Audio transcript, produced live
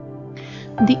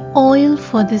The oil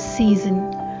for this season.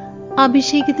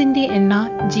 അഭിഷേകത്തിന്റെ എണ്ണ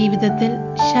ജീവിതത്തിൽ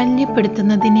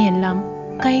ശല്യപ്പെടുത്തുന്നതിനെയെല്ലാം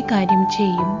കൈകാര്യം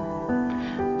ചെയ്യും.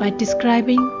 By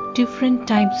describing different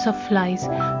types of flies,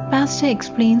 Pastor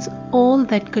explains all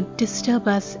that could disturb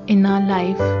us in our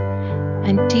life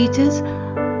and teaches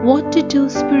what to do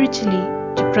spiritually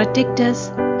to protect us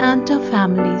and our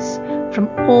families from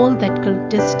all that could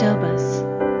disturb us.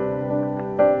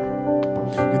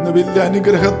 ഇന്ന് വലിയ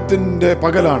അനുഗ്രഹത്തിന്റെ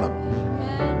പകലാണ്.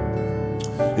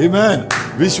 ആമേൻ.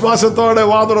 വിശ്വാസത്തോടെ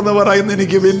വാതുറന്ന് പറയുന്ന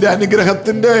എനിക്ക് വലിയ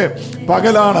അനുഗ്രഹത്തിന്റെ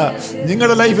പകലാണ്.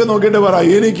 നിങ്ങളുടെ life നോക്കിയിട്ട് പറ,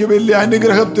 എനിക്ക് വലിയ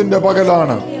അനുഗ്രഹത്തിന്റെ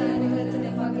പകലാണ്.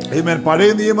 ആമേൻ.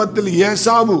 പഴയ നിയമത്തിൽ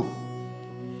യേശാവു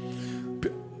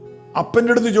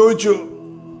അപ്പന്റെ അടുത്ത് ചോദിച്ചു,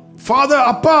 ഫാദർ,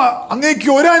 അപ്പ അങ്ങേക്ക്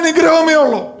ഒരു അനുഗ്രഹമേ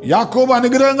ഉള്ളൂ. യാക്കോബ്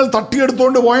അനുഗ്രഹങ്ങൾ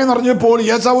തട്ടിയെടുത്തോണ്ട് പോയെന്നറിഞ്ഞപ്പോൾ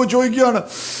യേശാവു ചോദിക്കുകയാണ്,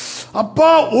 അപ്പ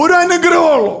ഒരു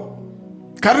അനുഗ്രഹമുള്ളൂ.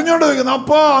 കരഞ്ഞോണ്ട് ചോദിക്കുന്നു,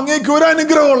 അപ്പ അങ്ങേക്ക് ഒരു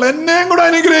അനുഗ്രഹമുള്ളൂ, എന്നെയും കൂടെ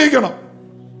അനുഗ്രഹിക്കണം.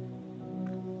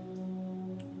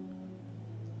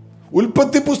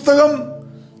 ഉൽപ്പത്തി പുസ്തകം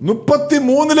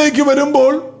 33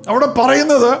 വരുമ്പോൾ അവിടെ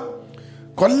പറയുന്നത്,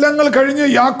 കൊല്ലങ്ങൾ കഴിഞ്ഞ്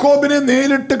യാക്കോബിനെ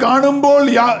നേരിട്ട് കാണുമ്പോൾ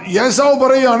യേശാവ്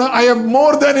പറയാണ്, I have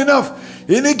more than enough.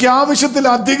 എനിക്ക്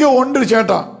ആവശ്യത്തിലധികം ഉണ്ട്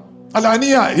ചേട്ടാ, അല്ല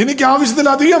അനിയ, എനിക്ക്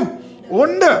ആവശ്യത്തിലധികം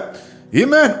ഉണ്ട്.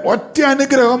 ആമേൻ. ഒറ്റ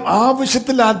അനുഗ്രഹം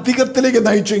ആവശ്യത്തിലധികത്തിലേക്ക്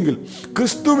നയിച്ചെങ്കിൽ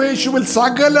ക്രിസ്തുവേശുവിൽ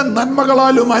സകല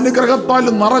നന്മകളാലും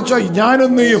അനുഗ്രഹത്താലും നിറച്ച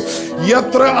ഞാനും നീയും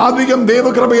എത്ര അധികം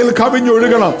ദൈവകൃപയിൽ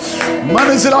കവിഞ്ഞൊഴുകണം.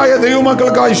 മനസ്സിലായ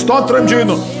ദൈവമക്കൾക്കായി സ്തോത്രം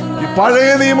ചെയ്യുന്നു.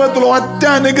 പഴയ നിയമത്തിൽ ഒറ്റ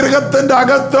അനുഗ്രഹത്തിന്റെ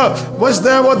അകത്ത്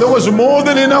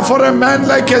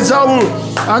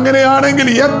അങ്ങനെയാണെങ്കിൽ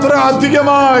എത്ര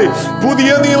അധികമായി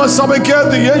പുതിയ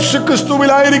നിയമസഭയ്ക്കകത്ത് യേശു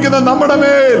ക്രിസ്തുവിലായിരിക്കുന്ന നമ്മുടെ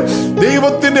മേൽ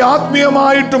ദൈവത്തിന്റെ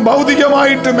ആത്മീയമായിട്ടും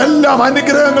ഭൗതികമായിട്ടും എല്ലാം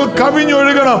അനുഗ്രഹങ്ങൾ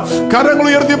കവിഞ്ഞൊഴുകണം. കരങ്ങൾ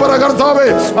ഉയർത്തി പറ, കർത്താവേ,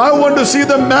 I want to see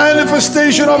the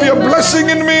manifestation of your blessing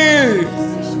in me.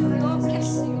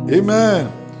 Amen.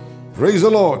 Praise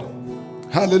the Lord.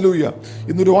 Hallelujah.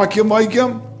 ഇന്നൊരു വാക്യം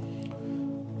വായിക്കാം.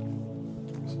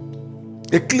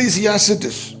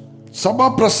 എക്ലീസിയാസിറ്റിസ്,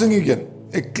 സഭാപ്രസംഗികൻ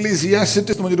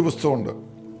എക്ലീസിയാസിറ്റിസ് എന്നൊരു പുസ്തകമുണ്ട്.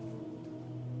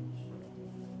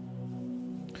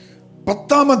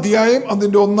 10-ാം അധ്യായം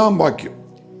അതിന്റെ 1-ാം വാക്യം.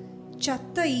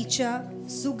 ചത്ത ഈച്ച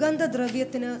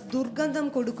സുഗന്ധദ്രവ്യത്തിന് ദുർഗന്ധം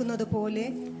കൊടുക്കുന്നത് പോലെ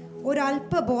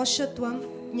ഒരല്പ ഭോഷത്വം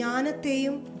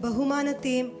ജ്ഞാനത്തെയും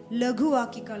ബഹുമാനത്തെയും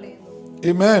ലഘുവാക്കി കളയുന്നു.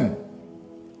 ആമേൻ.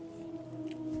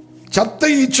 ചത്ത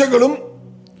ഈച്ചകളും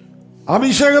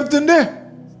അഭിഷേകത്തിന്റെ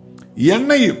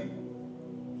എണ്ണയും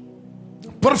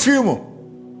പെർഫ്യൂമും.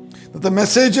 The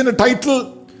message in the title,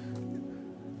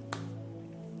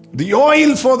 the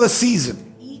oil for the season.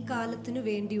 ഈ കാലത്തിനു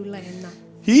വേണ്ടിയുള്ള എണ്ണ,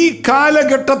 ഈ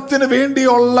കാലഘട്ടത്തിന്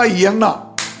വേണ്ടിയുള്ള എണ്ണ.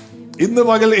 ഇന്ന്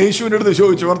പകൽ യേശുവിന്റെ അടുത്ത്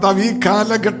ചോദിച്ചു, ഭർത്താവ്, ഈ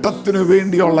കാലഘട്ടത്തിന്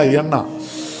വേണ്ടിയുള്ള എണ്ണ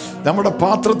നമ്മുടെ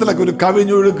പാത്രത്തിലൊക്കെ ഒരു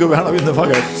കവിഞ്ഞൊഴുക്ക് വേണം ഇന്ന്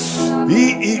പകൽ. ഈ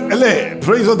അല്ലേ,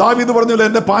 ദാവീദ് പറഞ്ഞ പോലെ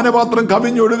എന്റെ പാനപാത്രം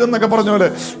കവിഞ്ഞൊഴുകുന്നൊക്കെ പറഞ്ഞ പോലെ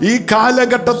ഈ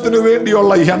കാലഘട്ടത്തിന്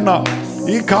വേണ്ടിയുള്ള എണ്ണ,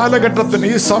 ഈ കാലഘട്ടത്തിന്,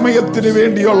 ഈ സമയത്തിന്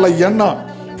വേണ്ടിയുള്ള എണ്ണ.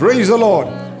 Praise the Lord.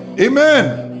 Amen.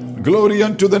 Glory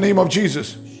unto the name of Jesus.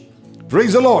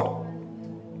 Praise the Lord.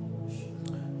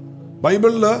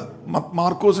 ബൈബിളില്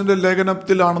മാർക്കോസിന്റെ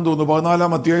ലേഖനത്തിലാണെന്ന് തോന്നുന്നു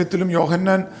 14-ാം അധ്യായത്തിലും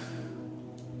യോഹന്നാൻ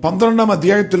 12-ാം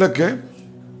അധ്യായത്തിലൊക്കെ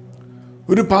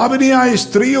ഒരു പാപിനിയായ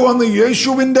സ്ത്രീ വന്ന്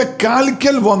യേശുവിന്റെ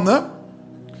കാൽക്കൽ വന്ന്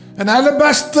an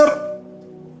alabaster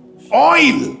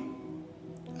oil,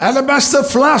 alabaster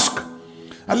flask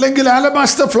അല്ലെങ്കിൽ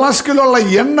alabaster ഫ്ലാസ്കിലുള്ള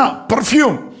എണ്ണ,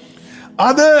 പെർഫ്യൂം,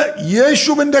 അത്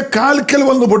യേശുവിന്റെ കാൽക്കൽ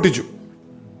വന്ന് പൊട്ടിച്ചു.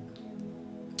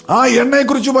 ആ എണ്ണയെ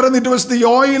കുറിച്ച് പറയുന്നത് it was the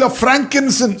oil of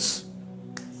frankincense.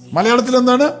 മലയാളത്തിൽ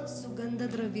എന്താണ്?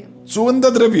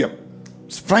 സുഗന്ധദ്രവ്യം.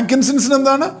 ഫ്രാങ്കിൻസെൻസിന്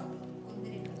എന്താണ്?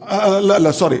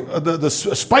 അല്ല, sorry,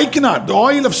 spikenard, the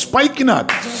oil of spikenard.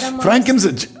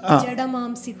 Frankincense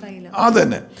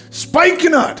അതന്നെ,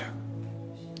 സ്പൈക്കിനാട്ട്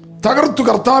തകർത്തു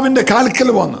കർത്താവിന്റെ കാൽക്കൽ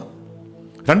വന്ന്.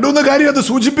 2-3 കാര്യം അത്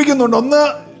സൂചിപ്പിക്കുന്നുണ്ട്. ഒന്ന്,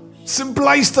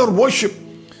 സിംപ്ലൈസ് ദ വർഷിപ്പ്,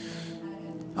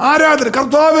 ആരാധന.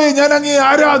 കർത്താവേ, ഞാൻ അങ്ങയെ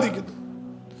ആരാധിക്കുന്നു,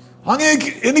 അങ്ങേക്ക്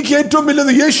എനിക്ക് ഏറ്റവും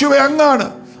വലുത് യേശുവേ അങ്ങാണ്.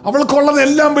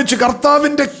 അവൾക്കുള്ളതെല്ലാം വെച്ച്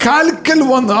കർത്താവിന്റെ കാൽക്കൽ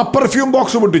വന്ന് ആ പെർഫ്യൂം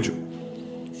ബോക്സ് പൊട്ടിച്ചു.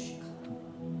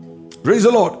 Praise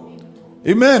the Lord.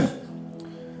 Amen.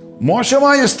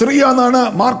 മോശമായ സ്ത്രീയാണെന്നാണ്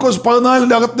മാർക്കോസ്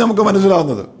 14-ന്റെ അകത്ത് നമുക്ക്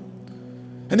മനസ്സിലാകുന്നത്.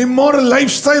 ഇമ്മോറൽ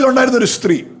ലൈഫ് സ്റ്റൈൽ ഉണ്ടായിരുന്ന ഒരു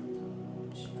സ്ത്രീ,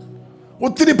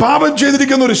 ഒത്തിരി പാപം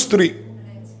ചെയ്തിരിക്കുന്ന ഒരു സ്ത്രീ.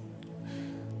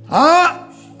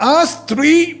 ആ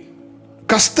സ്ത്രീ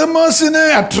കസ്റ്റമേഴ്സിനെ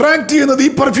അട്രാക്ട് ചെയ്യുന്നത് ഈ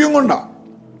പെർഫ്യൂം കൊണ്ടാണ്.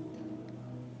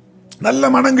 നല്ല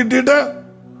മണം കിട്ടിയിട്ട്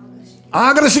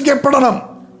ആകർഷിക്കപ്പെടണം,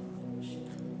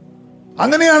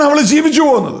 അങ്ങനെയാണ് അവൾ ജീവിച്ചു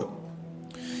പോകുന്നത്.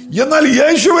 എന്നാൽ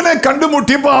യേശുവിനെ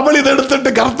കണ്ടുമുട്ടിയപ്പോൾ അവൾ ഇതെടുത്തിട്ട്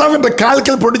കർത്താവിന്റെ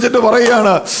കാൽക്കൽ പൊടിച്ചിട്ട്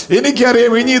പറയുകയാണ്,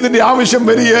 എനിക്കറിയാം ഇനി ഇതിന്റെ ആവശ്യം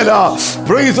വരികയില്ല.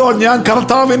 പ്രൈസ് ഗോഡ്, ഞാൻ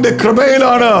കർത്താവിന്റെ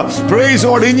കൃപയിലാണ്. പ്രൈസ്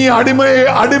ഗോഡ്, ഇനി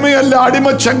അടിമയല്ല, അടിമ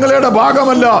ചങ്ങലയുടെ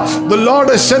ഭാഗമല്ല. The Lord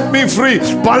has set me free.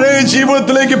 പഴയ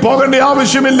ജീവിതത്തിലേക്ക് പോകേണ്ട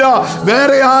ആവശ്യമില്ല.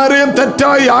 വേറെ ആരെയും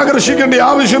തെറ്റായി ആകർഷിക്കേണ്ട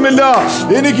ആവശ്യമില്ല.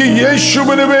 എനിക്ക്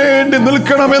യേശുവിന് വേണ്ടി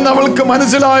നിൽക്കണമെന്ന് അവൾക്ക്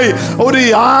മനസ്സിലായി. ഒരു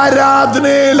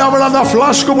ആരാധനയിൽ അവൾ അത്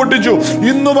ഫ്ലാസ്ക് പൊട്ടിച്ചു.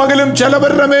 ഇന്നു പകലും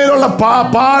ചിലവരുടെ മേലുള്ള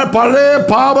പഴയ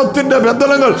പാപത്തിന്റെ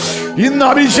ബന്ധനങ്ങൾ ഇന്ന്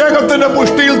അഭിഷേകത്തിന്റെ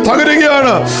പുഷ്ടിയിൽ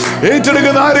തകരുകയാണ്.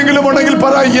 ഏറ്റെടുക്കുന്ന ആരെങ്കിലും ഉണ്ടെങ്കിൽ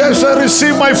പറ, yes, I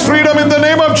receive my freedom in the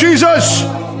name of Jesus.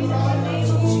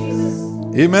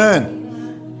 Amen.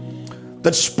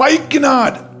 That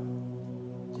spikenard,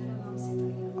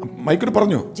 മൈക്കിൽ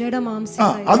പറഞ്ഞു,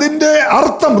 അതിന്റെ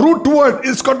അർത്ഥം, root word,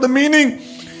 it's got the meaning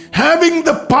having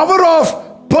the power of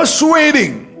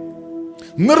persuading.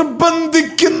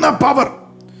 നിർബന്ധിക്കുന്ന power,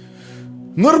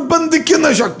 നിർബന്ധിക്കുന്ന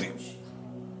ശക്തി.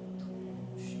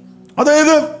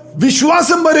 അതായത്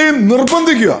വിശ്വാസം വരെയും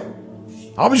നിർബന്ധിക്കുക.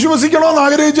 അവിശ്വസിക്കണമെന്ന്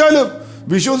ആഗ്രഹിച്ചാലും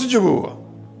വിശ്വസിച്ചു പോവുക.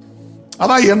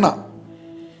 അതാ എണ്ണ.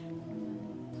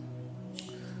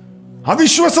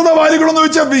 അവിശ്വസത വാരികളെന്ന്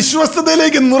വെച്ചാൽ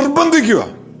വിശ്വസ്തതയിലേക്ക് നിർബന്ധിക്കുക.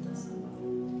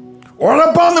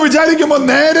 ഉഴപ്പാന്ന് വിചാരിക്കുമ്പോൾ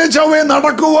നേരെ ചൊവ്വേ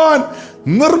നടക്കുവാൻ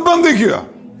നിർബന്ധിക്കുക.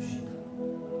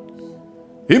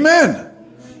 ആമേൻ.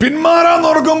 പിന്മാറാൻ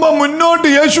ഓർക്കുമ്പോൾ മുന്നോട്ട്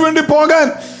യേശു വേണ്ടി പോകാൻ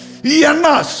ഈ എണ്ണ,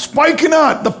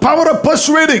 സ്പൈക്കിനാർ, the power of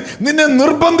persuading, നിന്നെ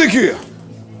നിർബന്ധിക്കുക.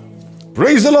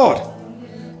 Praise the Lord.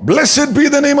 Blessed be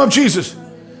the name of Jesus.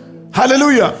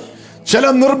 Hallelujah. ചില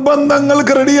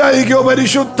നിർബന്ധങ്ങൾക്ക് റെഡിയായിക്കോ.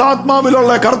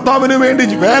 പരിശുദ്ധാത്മാവിലുള്ള കർത്താവിന് വേണ്ടി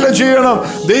വേല ചെയ്യണം,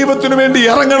 ദൈവത്തിന് വേണ്ടി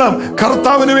ഇറങ്ങണം,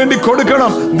 കർത്താവിന് വേണ്ടി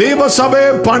കൊടുക്കണം, ദൈവസഭയെ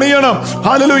പണിയണം.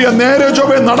 ഹല്ലേലൂയ. നേരെ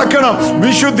ചൊവ്വേ നടക്കണം,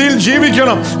 വിശുദ്ധിയിൽ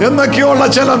ജീവിക്കണം എന്നൊക്കെയുള്ള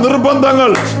ചില നിർബന്ധങ്ങൾ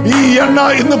ഈ എണ്ണ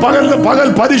ഇന്ന് പകൽ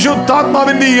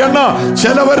പരിശുദ്ധാത്മാവിന്റെ ഈ എണ്ണ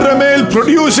ചിലവരുടെ മേൽ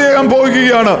പ്രൊഡ്യൂസ് ചെയ്യാൻ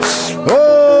പോകുകയാണ്.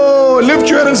 Oh, lift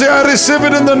your hand and say, I receive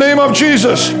it in the name of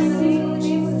Jesus.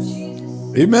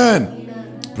 Amen.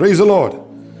 Praise the Lord.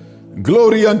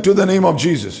 Glory unto the name of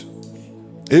Jesus.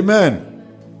 Amen.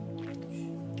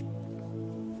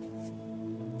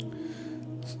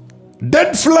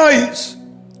 Dead flies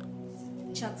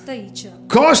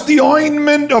cost the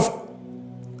ointment of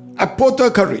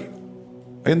apothecary.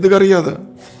 എന്ത് കറിയത്?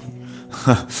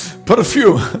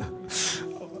 Perfume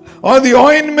or the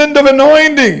ointment of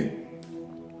anointing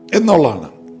എന്നുള്ളതാണ്.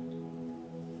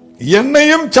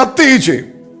 എണ്ണയും ചത്തീച്ചയും.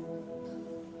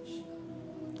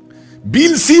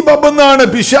 ബീൽസീബബ് എന്നാണ്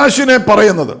പിശാചിനെ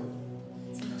പറയുന്നത്.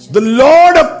 The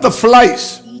Lord of the flies.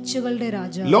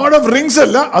 Lord of rings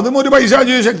അല്ല, അതും ഒരു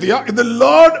പൈശാചിക ശക്തിയാ. The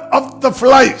Lord of the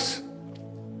flies.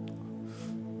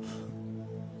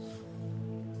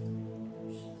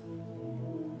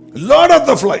 Lord of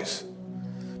the flies.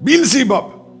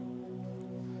 ബീൽസീബബ്.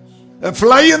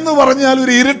 Fly എന്ന് പറഞ്ഞാൽ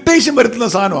ഒരു ഇറിറ്റേഷൻ വരുത്തുന്ന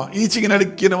സാധനമാണ്. ഈച്ചിങ്ങനെ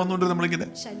അടുക്കിനെ വന്നുകൊണ്ട് നമ്മളിങ്ങനെ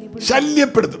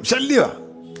ശല്യപ്പെടുത്തും. ശല്യമാണ്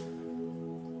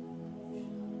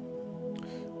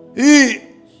ഈ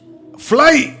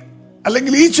ഫ്ലൈ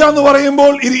അല്ലെങ്കിൽ ഈച്ച എന്ന്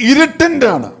പറയുമ്പോൾ ഇത് ഇറിറ്റന്റ്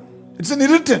ആണ്. It's an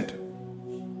irritant.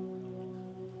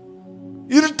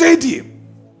 ഇറിറ്റേറ്റ് ചെയ്യും.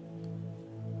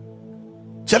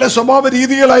 ചില സ്വഭാവ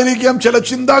രീതികളായിരിക്കാം, ചില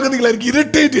ചിന്താഗതികളായിരിക്കും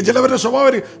ഇറിറ്റേറ്റ് ചെയ്യും. ചിലവരുടെ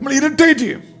സ്വഭാവം നമ്മൾ ഇറിറ്റേറ്റ്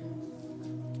ചെയ്യും.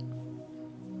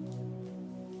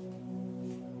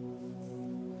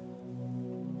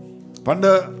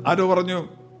 പണ്ട് ആരോ പറഞ്ഞു,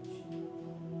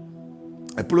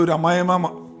 എപ്പോഴും ഒരു അമ്മായിയമ്മ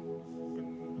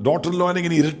ഡോട്ടറിലോനെ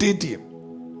ഇങ്ങനെ ഇറിറ്റേറ്റ് ചെയ്യും,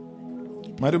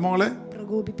 മരുമോളെ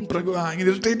ഇങ്ങനെ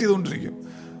ഇറിറ്റേറ്റ് ചെയ്തുകൊണ്ടിരിക്കും.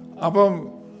 അപ്പം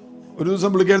ഒരു ദിവസം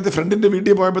പുള്ളിക്കാരത്തെ ഫ്രണ്ടിൻ്റെ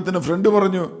വീട്ടിൽ പോയപ്പോൾ തന്നെ ഫ്രണ്ട്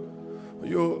പറഞ്ഞു,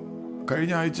 അയ്യോ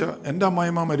കഴിഞ്ഞ ആഴ്ച എൻ്റെ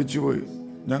അമ്മായിമ്മ മരിച്ചുപോയി,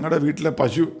 ഞങ്ങളുടെ വീട്ടിലെ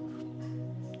പശു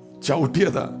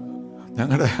ചവിട്ടിയതാ,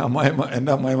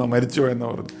 എൻ്റെ അമ്മായിമ്മ മരിച്ചുപോയെന്ന്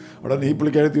പറഞ്ഞു. അവിടെ ഈ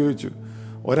പുള്ളിക്കാരത്തി ചോദിച്ചു,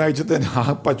 ഒരാഴ്ചത്തെ ആ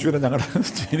പശുവിനെ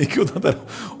എനിക്കൊന്നും തരാം,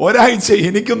 ഒരാഴ്ച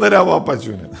എനിക്കും തരാമോ ആ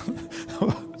പശുവിനെ?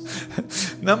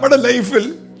 നമ്മുടെ ലൈഫിൽ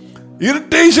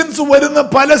ഇറിറ്റേഷൻസ് വരുന്ന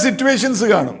പല സിറ്റുവേഷൻസ്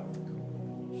കാണും.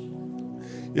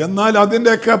 എന്നാൽ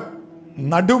അതിൻ്റെയൊക്കെ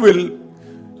നടുവിൽ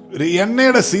ഒരു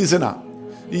എണ്ണയുടെ സീസണാ.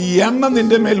 ഈ എണ്ണ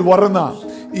നിന്റെ മേൽ വരുന്ന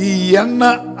ഈ എണ്ണ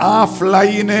ആ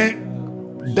ഫ്ലൈനെ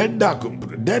ഡെഡ് ആക്കും,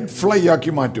 ഡെഡ് ഫ്ലൈ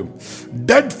ആക്കി മാറ്റും,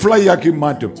 ഡെഡ് ഫ്ലൈ ആക്കി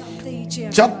മാറ്റും,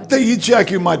 ചത്ത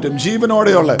ഈച്ചയാക്കി മാറ്റും.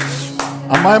 ജീവനോടെയുള്ള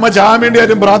അമ്മായിമ്മ ചാൻ വേണ്ടി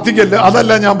ആരും പ്രാർത്ഥിക്കല്ല,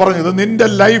 അതല്ല ഞാൻ പറഞ്ഞത്. നിന്റെ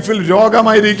ലൈഫിൽ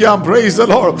രോഗമായിരിക്കാം, പ്രൈസ് ദി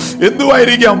ലോർഡ്,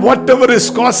 എന്തുമായിരിക്കാം, whatever is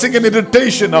causing an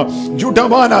irritation,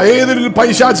 ജുഡമാന ഏതൊരു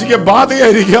പൈശാചിക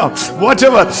ബാധയായിരിക്കാം,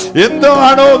 whatever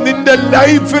എന്താണോ നിന്റെ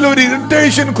ലൈഫിൽ ഒരു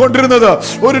ഇറിറ്റേഷൻ കൊണ്ടിരുന്നത്,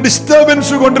 ഒരു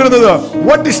ഡിസ്റ്റർബൻസ് കൊണ്ടിരുന്നത്,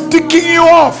 what is ticking you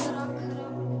off,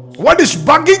 what is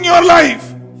bugging your life,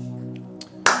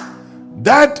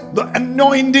 that the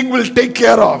anointing will take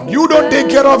care of. You don't take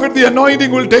care of it, the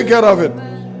anointing will take care of it.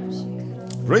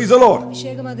 Praise the Lord.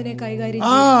 അഭിഷേകം അതിനെ കൈകാര്യം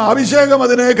അഭിഷേകം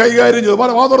അതിനെ കൈകാര്യം ചെയ്തു.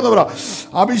 വാ തുറന്ന് പറ,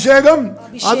 അഭിഷേകം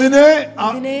അതിനെ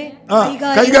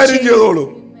കൈകാര്യം ചെയ്തോളൂ.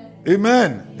 Amen.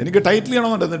 എനിക്ക് ടൈറ്റിൽ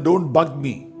ചെയ്യണമെന്നുണ്ട്, don't bug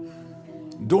me.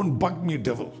 Don't bug me,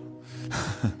 devil.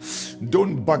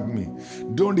 Don't bug me.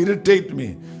 Don't irritate me.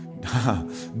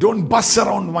 Don't bust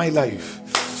around my life.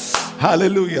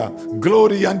 Hallelujah.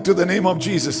 Glory unto the name of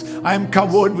Jesus. I am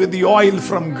covered with the oil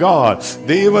from God.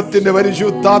 ദൈവത്തിന്റെ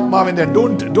പരിശുദ്ധാത്മാവിന്റെ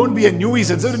don't be a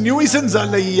nuisance. ഒരു nuisance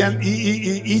അല്ല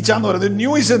ഈ ചാന്ന് പറയുന്നത്.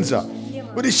 nuisance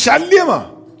ഒരു ശല്യമാ.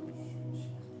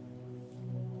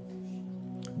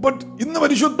 But ഇന്ന്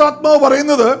പരിശുദ്ധാത്മാവ്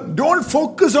പറയുന്നത്, don't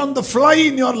focus on the fly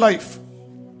in your life.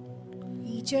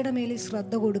 ഈച്ചയുടെ മേൽ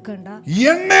ശ്രദ്ധ കൊടുക്കണ്ട,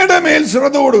 എണ്ണയുടെ മേൽ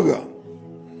ശ്രദ്ധ കൊടുക്കുക.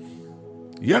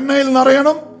 എണ്ണയിൽ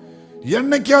നിറയണം,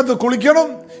 എണ്ണയ്ക്കകത്ത് കുളിക്കണം,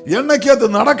 എണ്ണയ്ക്കകത്ത്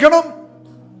നടക്കണം,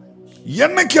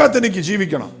 എണ്ണയ്ക്കകത്ത് എനിക്ക്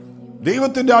ജീവിക്കണം.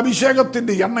 ദൈവത്തിന്റെ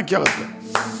അഭിഷേകത്തിന്റെ എണ്ണയ്ക്കകത്ത്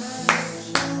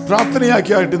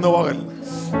പ്രാർത്ഥനയാക്കിയായിട്ട് ഇന്ന് പകൽ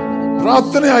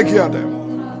പ്രാർത്ഥനയാക്കിയാട്ടെ.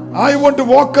 I want to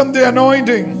walk in the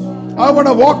anointing. I want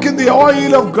to walk in the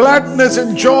oil of gladness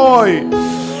and joy.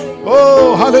 Oh,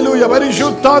 hallelujah.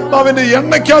 പരിശുദ്ധാത്മാവിന്റെ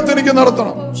എണ്ണയ്ക്കകത്ത് എനിക്ക്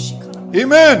നടത്തണം.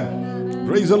 Amen.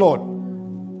 Praise the Lord.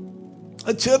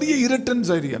 ചെറിയ ഇറിറ്റൻസ്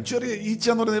ആയിരിക്കാം. ചെറിയ ഈച്ച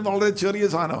എന്ന് പറയുന്നത് വളരെ ചെറിയ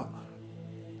സാധനമാണ്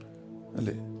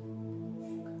അല്ലേ.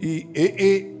 ഈ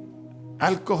AA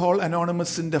ആൽക്കഹോൾ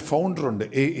അനോണിമസിന്റെ ഫൗണ്ടർ ഉണ്ട്.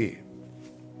 AA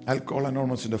ആൽക്കഹോൾ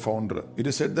അനോണിമസിന്റെ founder, it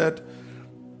is said that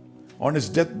on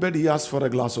his death bed he asked for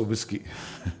a glass of whisky.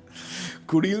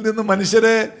 കുടിയിൽ നിന്ന്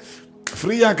മനുഷ്യരെ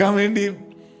ഫ്രീ ആക്കാൻ വേണ്ടി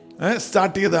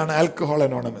സ്റ്റാർട്ട് ചെയ്തതാണ് ആൽക്കഹോൾ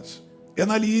അനോണിമസ്.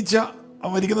 എന്നാൽ ഈച്ച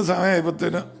മരിക്കുന്ന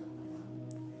സമയത്തിന്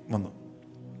വന്നു.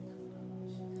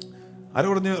 ആര്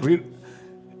പറഞ്ഞു?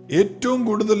 ഏറ്റവും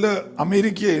കൂടുതൽ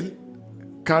അമേരിക്കയിൽ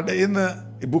കടയിൽ നിന്ന്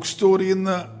ബുക്ക് സ്റ്റോറിൽ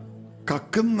നിന്ന്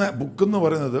കക്കുന്ന ബുക്ക് എന്ന്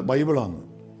പറയുന്നത് ബൈബിളാണ്.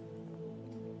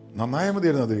 നന്നായ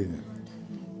മതിയായിരുന്നു അത് കഴിഞ്ഞ്.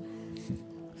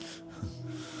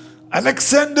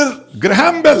 അലക്സാണ്ടർ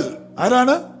ഗ്രഹാം ബെൽ,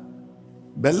 ആരാണ്?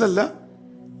 ബെല്ലല്ല,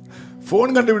 ഫോൺ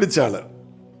കണ്ടുപിടിച്ച ആള്.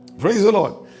 Price the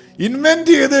Lord.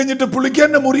 ഇൻവെന്റ് ചെയ്ത് കഴിഞ്ഞിട്ട്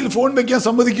പുള്ളിക്കാരന്റെ മുറിയിൽ ഫോൺ വെക്കാൻ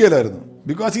സമ്മതിക്കുകയില്ലായിരുന്നു.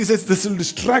 Because he says this will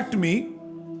distract me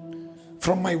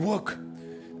from my work.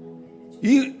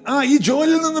 ഈ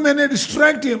ജോലിയിൽ നിന്നും എന്നെ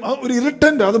ഡിസ്ട്രാക്ട് ചെയ്യും. ഒരു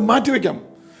ഇറിറ്റന്റ്, അത് മാറ്റിവെക്കാം.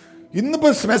 ഇന്നിപ്പോ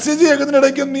മെസ്സേജ്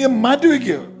കേൾക്കുന്നതിനിടയ്ക്ക് നീ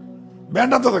മാറ്റിവെക്കുക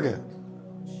വേണ്ടാത്തതൊക്കെ.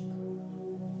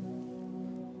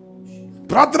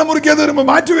 പ്രാർത്ഥന മുറിക്കാതെ വരുമ്പോ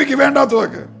മാറ്റിവെക്കുക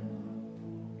വേണ്ടാത്തതൊക്കെ.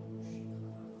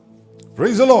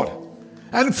 Praise the Lord.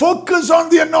 And focus on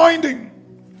the anointing.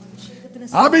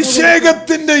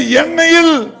 അഭിഷേകത്തിന്റെ എണ്ണയിൽ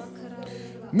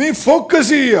നീ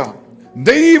ഫോക്കസ് ചെയ്യുക.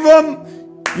 ദൈവം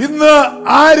ഇന്ന്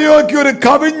ആരോഗ്യ ഒരു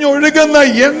കവിഞ്ഞൊഴുകുന്ന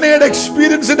എണ്ണയുടെ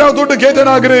എക്സ്പീരിയൻസിന്റെ അകത്തോട്ട് കേറ്റാൻ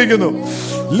ആഗ്രഹിക്കുന്നു.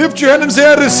 Lift your hand and say,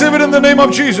 I receive it in the name of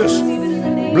Jesus.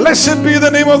 Blessed be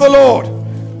the name of the Lord.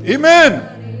 Amen.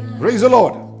 Praise the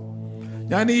Lord.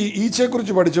 ഞാൻ ഈ ഈച്ചയെ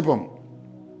കുറിച്ച് പഠിച്ചപ്പം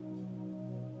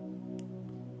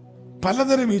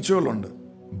പലതരം ഈച്ചകളുണ്ട്.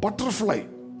 ബട്ടർഫ്ലൈ,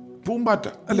 പൂമ്പാറ്റ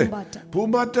അല്ലേ?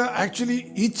 പൂമ്പാറ്റ ആക്ച്വലി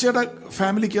ഈച്ചയുടെ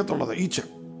ഫാമിലിക്കകത്തുള്ളത്. ഈച്ച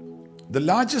the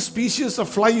largest species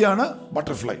of fly ആണ്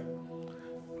ബട്ടർഫ്ലൈ.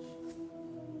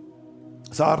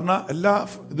 സാധാരണ എല്ലാ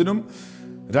ഇതിനും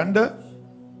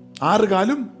 6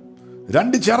 കാലും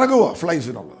 2 ചിറകുവാ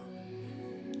ഫ്ലൈസിനുള്ളത്.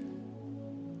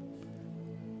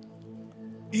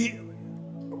 ഈ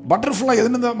ബട്ടർഫ്ലൈ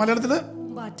അതിനെന്താ മലയാളത്തില്?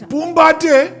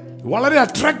 പൂമ്പാറ്റയെ വളരെ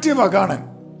അട്രാക്റ്റീവാ കാണാൻ.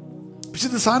 പക്ഷെ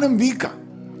ഇത് സാധനം വീക്കാ,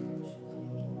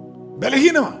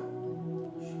 ബലഹീനമാ,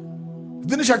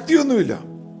 ഇതിന് ശക്തിയൊന്നുമില്ല.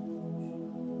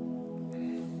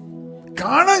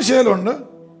 കാണാൻ ശേലമുണ്ട്,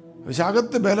 പക്ഷെ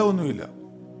അകത്ത് ബലമൊന്നുമില്ല,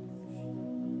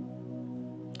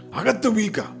 അകത്ത്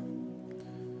വീക്കാ.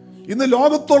 ഇന്ന്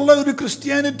ലോകത്തുള്ള ഒരു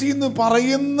ക്രിസ്ത്യാനിറ്റി എന്ന്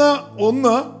പറയുന്ന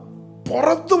ഒന്ന്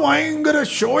പുറത്ത് ഭയങ്കര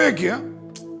ഷോയൊക്കെയാ,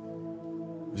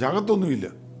 പക്ഷെ അകത്തൊന്നുമില്ല.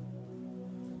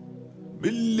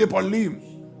 വലിയ പള്ളിയും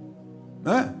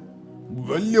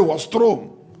വലിയ വസ്ത്രവും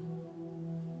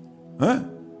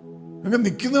ഇങ്ങനെ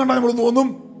നിൽക്കുന്ന കണ്ടാൽ നമ്മൾ തോന്നും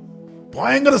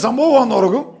ഭയങ്കര സംഭവമാണെന്ന്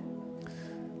ഓർക്കും.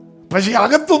 പക്ഷെ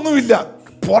അകത്തൊന്നുമില്ല.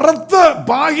 പുറത്ത്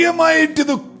ബാഹ്യമായിട്ട്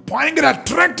ഇത് ഭയങ്കര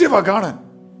അട്രാക്റ്റീവാ കാണാൻ,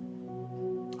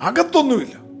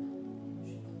 അകത്തൊന്നുമില്ല.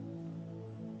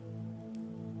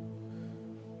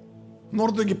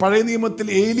 നോർത്തേക്ക് പഴയ നിയമത്തിൽ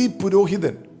ഏലി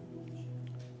പുരോഹിതൻ,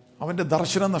 അവന്റെ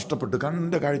ദർശനം നഷ്ടപ്പെട്ടു,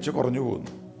 കണ്ണിന്റെ കാഴ്ച കുറഞ്ഞു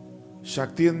പോകുന്നു,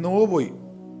 ശക്തി എന്നോ പോയി,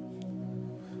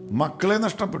 മക്കളെ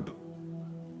നഷ്ടപ്പെട്ടു,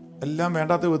 എല്ലാം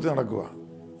വേണ്ടാത്ത വിധത്തിൽ നടക്കുക.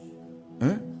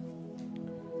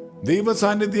 ദൈവ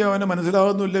സാന്നിധ്യം അവനെ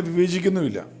മനസ്സിലാകുന്നുമില്ല,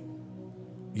 വിവേചിക്കുന്നുമില്ല.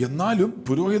 എന്നാലും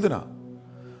പുരോഹിതനാ.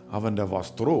 അവന്റെ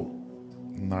വസ്ത്രവും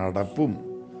നടപ്പും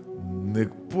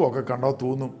നിപ്പും ഒക്കെ കണ്ടാൽ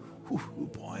തോന്നും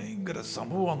ഭയങ്കര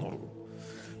സംഭവമാണെന്ന് ഓർക്കും.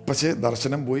 പക്ഷേ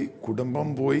ദർശനം പോയി, കുടുംബം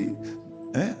പോയി,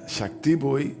 ശക്തി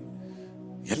പോയി,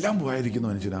 എല്ലാം പോയിരിക്കുന്നു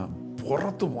മനുഷ്യനാ.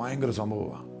 പുറത്ത് ഭയങ്കര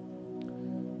സംഭവമാണ്.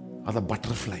 അത്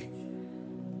butterfly.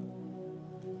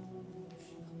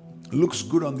 Looks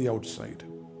good on the outside,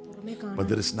 but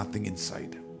there is nothing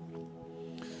inside.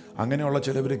 അങ്ങനെയുള്ള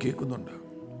ചിലവർ കേൾക്കുന്നുണ്ട്.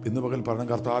 ഇന്ന് പകൽ പറഞ്ഞ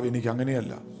കർത്താവ്, എനിക്ക്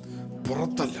അങ്ങനെയല്ല,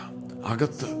 പുറത്തല്ല,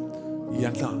 അകത്ത്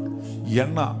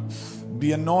എണ്ണ, ദി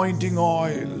അനോയിന്റിംഗ്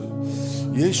ഓയിൽ,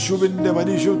 യേശുവിന്റെ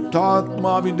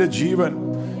പരിശുദ്ധാത്മാവിന്റെ ജീവൻ,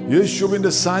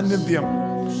 യേശുവിന്റെ സാന്നിധ്യം,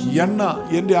 എണ്ണ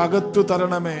എന്റെ അകത്തു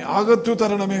തരണമേ, അകത്തു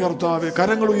തരണമേ കർത്താവേ.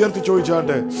 കരങ്ങൾ ഉയർത്തി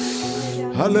ചോദിച്ചാട്ടെ.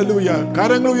 ഹല്ലേലൂയ.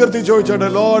 കരങ്ങൾ ഉയർത്തി ചോദിച്ചാട്ടെ.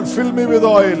 Lord, fill me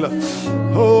with oil.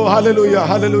 Oh, hallelujah,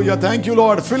 hallelujah. Thank you,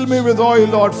 Lord. Fill me with oil,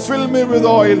 Lord. Fill me with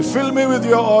oil. Fill me with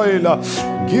your oil.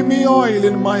 Give me oil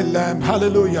in my lamp.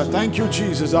 Hallelujah. Thank you,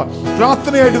 Jesus.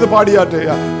 പ്രാർത്ഥനയായിട്ട് ഇത് പാടിയാട്ടെ.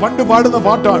 പണ്ട് പാടുന്ന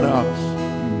പാട്ടാണ്.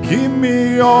 Give me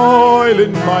oil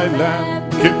in my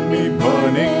lamp. Keep me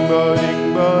burning, burning,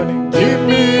 burning. Give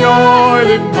me oil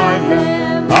in my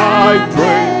lamp. I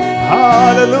pray.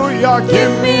 Hallelujah.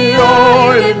 Give me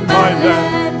oil in my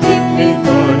lamp. Keep me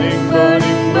burning,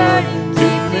 burning, burning.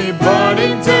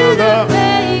 Burning till the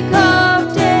break of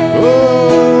day.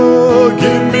 Oh,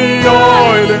 give me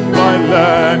oil in my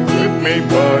lamp. Keep me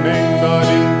burning,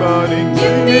 burning, burning.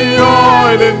 Give me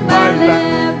oil in my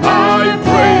lamp. I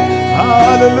pray.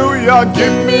 Hallelujah.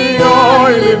 Give me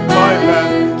oil in my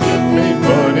lamp. Keep me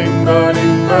burning,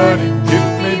 burning, burning. Keep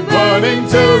me burning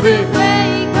till the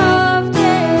break of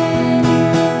day.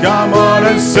 Come on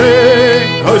and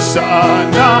sing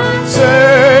Hosanna,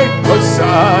 sing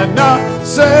Hosanna.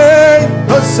 Sing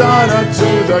Hosanna to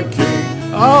the King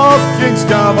of Kings.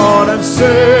 Come on and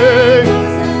sing.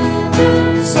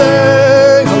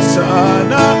 Sing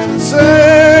Hosanna.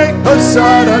 Sing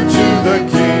Hosanna to the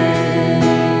King.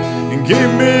 And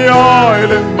give me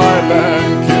oil in my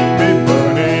lamp. Keep me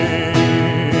burning.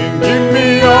 Give me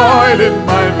oil in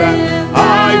my lamp.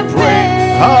 I pray.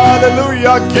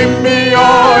 Hallelujah. Give me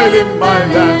oil in my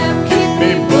lamp. Keep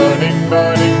me burning,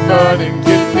 burning, burning.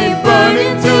 Keep me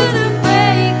burning till the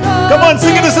Come on,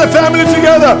 sing it as a family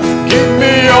together. Give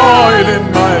me oil in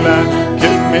my lamp.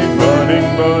 Keep me burning,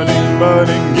 burning,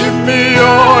 burning. Give me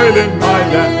oil in my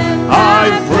lamp. I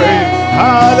pray.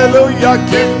 Hallelujah.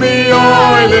 Give me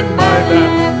oil in my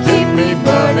lamp. Keep me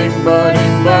burning,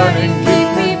 burning, burning. Keep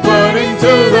me burning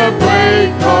till the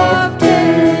break of day.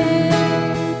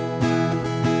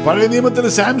 പഴയ നിയമത്തിൽ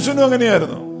സാംസനും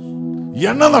അങ്ങനെയായിരുന്നു.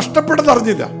 എണ്ണ നഷ്ടപ്പെട്ടത്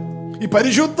അറിഞ്ഞില്ല. ഈ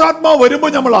പരിശുദ്ധാത്മാവ്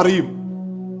വരുമ്പോൾ നമ്മൾ അറിയും.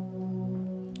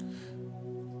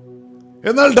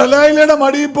 എന്നാൽ ഡലൈലയുടെ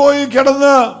മടിയിൽ പോയി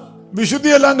കിടന്ന്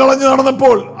വിശുദ്ധിയെല്ലാം കളഞ്ഞു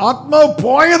നടന്നപ്പോൾ ആത്മാവ്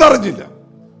പോയതറിഞ്ഞില്ല.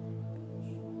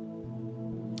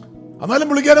 എന്നാലും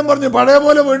പുള്ളിക്കാരൻ പറഞ്ഞു, പഴയ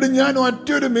പോലെ വേണ്ടി ഞാൻ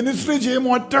ഒറ്റൊരു മിനിസ്ട്രി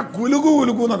ചെയ്യുമ്പോൾ ഒറ്റ കുലുകു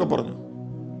കുലുക്കു എന്നൊക്കെ പറഞ്ഞു.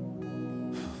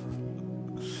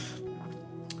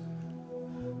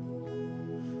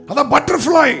 അതാ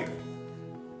ബട്ടർഫ്ലൈ.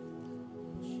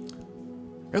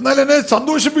 എന്നാൽ എന്നെ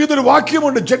സന്തോഷിപ്പിക്കുന്ന ഒരു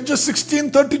വാക്യമുണ്ട്. ജഡ്ജസ്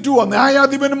 16:32,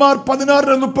 ന്യായാധിപന്മാർ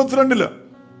 16:32.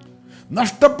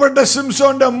 നഷ്ടപ്പെട്ട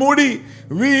സിംസോന്റെ മുടി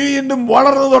വീണ്ടും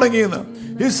വളർന്നു തുടങ്ങിയെന്ന്.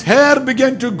 His hair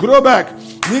began to grow back.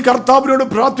 നീ കർത്താവിനോട്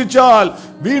പ്രാർത്ഥിച്ചാൽ,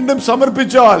 വീണ്ടും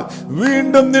സമർപ്പിച്ചാൽ,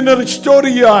 വീണ്ടും നിന്നെ റിസ്റ്റോർ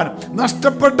ചെയ്യാൻ,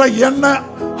 നഷ്ടപ്പെട്ട എണ്ണ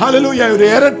ഹല്ലേലൂയ ഒരു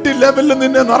ഇരട്ടി ലെവലിൽ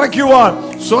നിന്നെ നിറയ്ക്കുവാൻ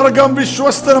സ്വർഗം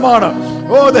വിശ്വസ്തമാണ്.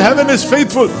 Oh, the heaven is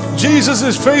faithful. Jesus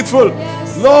is faithful.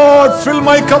 Lord, fill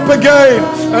my cup again.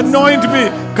 Anoint me.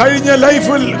 കഴിഞ്ഞ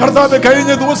ലൈഫിൽ കർത്താവേ,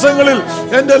 കഴിഞ്ഞ ദിവസങ്ങളിൽ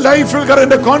എന്റെ ലൈഫിൽ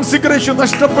എന്റെ കോൺസിക്രേഷൻ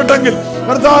നഷ്ടപ്പെട്ടെങ്കിൽ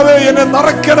കർത്താവേ എന്നെ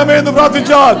നിറയ്ക്കണമേ എന്ന്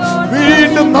പ്രാർത്ഥിച്ചാൽ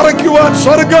വീണ്ടും നിറയ്ക്കുവാൻ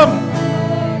സ്വർഗം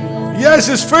yes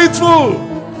is faithful.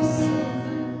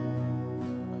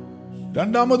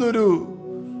 രണ്ടാമതൊരു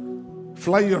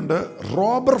ഫ്ലൈ ഉണ്ട്,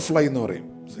 റോബർ ഫ്ലൈ എന്ന് പറയും.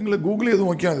 നിങ്ങൾ ഗൂഗിൾ ചെയ്ത്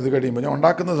നോക്കിയാൽ ഇത് കഴിയുമ്പോൾ, ഞാൻ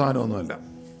ഉണ്ടാക്കുന്ന സാധനമൊന്നുമല്ല.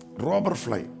 റോബർ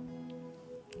ഫ്ലൈ,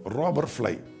 റോബർ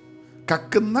ഫ്ലൈ,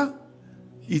 കക്കുന്ന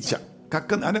ഈച്ച,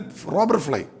 കക്കുന്ന റോബർ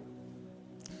ഫ്ലൈ,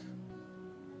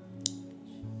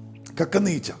 കക്കുന്ന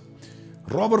ഈച്ച,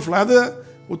 റോബർ ഫ്ലൈ. അത്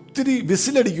ഒത്തിരി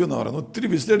വിസിലടിക്കുമെന്ന് പറയുന്നത്. ഒത്തിരി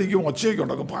വിസിലടിക്കും, ഒച്ചയൊക്കെ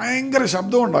ഉണ്ടാക്കും, ഭയങ്കര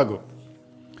ശബ്ദം ഉണ്ടാക്കും.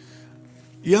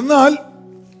 എന്നാൽ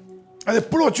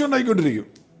അതെപ്പോഴും ഒച്ച ഉണ്ടാക്കിക്കൊണ്ടിരിക്കും.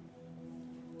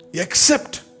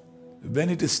 Except when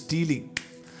it is stealing.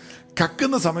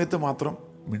 കക്കുന്ന സമയത്ത് മാത്രം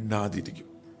മിണ്ടാതിരിക്കും.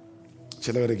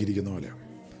 ചിലവരൊക്കെ ഇരിക്കുന്ന പോലെ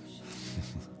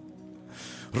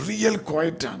റിയൽ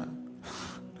ക്വയറ്റാണ്.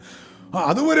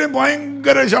 അതുവരെ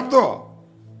ഭയങ്കര ശബ്ദമോ.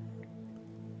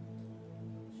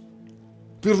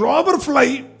 റോബർ ഫ്ലൈ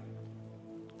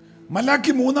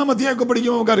മലാക്കി 3-ാം അധ്യായമൊക്കെ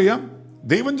പഠിക്കുമ്പോൾ നമുക്കറിയാം.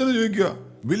 ദൈവം ചെന്ന് ചോദിക്കുക,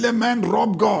 will a man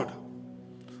rob God?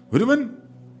 ഒരുവൻ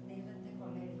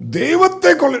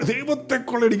ദൈവത്തെ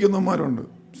കൊള്ളയടിക്കുന്നവന്മാരുണ്ട്.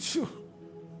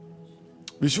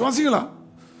 വിശ്വാസികളാ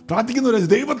പ്രാർത്ഥിക്കുന്നവരാ,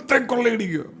 ദൈവത്തെ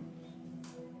കൊള്ളയടിക്കുക.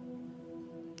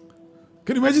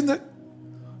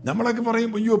 നമ്മളൊക്കെ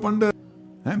പറയും അയ്യോ പണ്ട്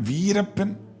വീരപ്പൻ,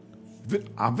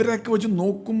 അവരൊക്കെ വെച്ച്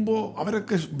നോക്കുമ്പോ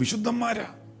അവരൊക്കെ വിശുദ്ധന്മാരാ.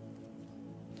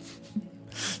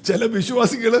 ചില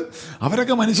വിശ്വാസികള്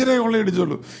അവരൊക്കെ മനുഷ്യരെ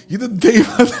കൊള്ളയടിച്ചോളൂ, ഇത്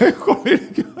ദൈവത്തെ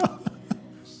കൊള്ളയടിക്കുക,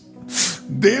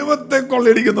 ദൈവത്തെ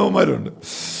കൊള്ളയടിക്കുന്നവന്മാരുണ്ട്.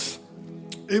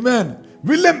 Amen.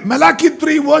 Will a Malachi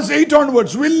 3 verse 8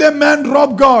 onwards, will a man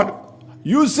rob God?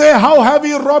 You say, how have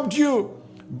he robbed you?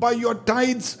 By your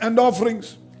tithes and offerings.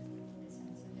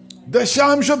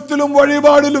 ദശാംശത്തിലും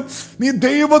വഴിപാടിലും നീ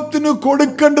ദൈവത്തിന്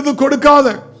കൊടുക്കേണ്ടത്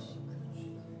കൊടുക്കാതെ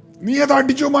നീ അത്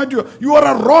അടിച്ചു മാറ്റുക. You are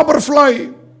A robber fly.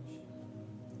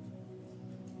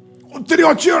 ഒത്തിരി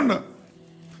ഒച്ചയുണ്ട്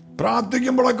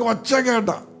പ്രാർത്ഥിക്കുമ്പോഴൊക്കെ, ഒച്ച കേട്ട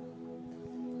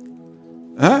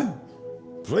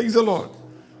price the Lord,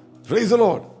 price the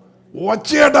Lord. ഒച്ച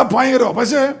കേട്ട ഭയങ്കര.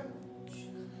 പക്ഷേ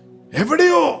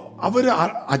എവിടെയോ അവര്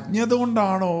അജ്ഞത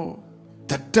കൊണ്ടാണോ,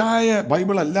 തെറ്റായ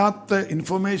ബൈബിൾ അല്ലാത്ത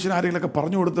ഇൻഫർമേഷൻ ആരെങ്കിലൊക്കെ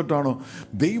പറഞ്ഞു കൊടുത്തിട്ടാണോ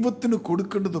ദൈവത്തിന്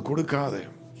കൊടുക്കേണ്ടത് കൊടുക്കാതെ?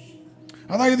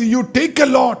 അതായത് you take a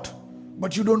lot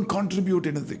but you don't contribute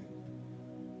anything.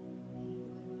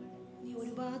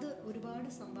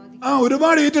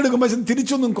 ഒരുപാട് ഏറ്റെടുക്കും, പക്ഷെ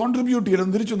തിരിച്ചൊന്നും കോൺട്രിബ്യൂട്ട്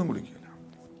ചെയ്യണം, തിരിച്ചൊന്നും കൊടുക്കില്ല.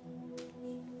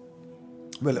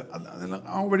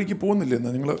 ആ വഴിക്ക് പോകുന്നില്ല. എന്ന്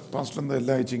നിങ്ങൾ പാസ്റ്റർ എന്താ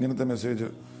എല്ലാ ആഴ്ച ഇങ്ങനത്തെ മെസ്സേജ്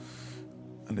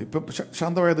അല്ല? ഇപ്പം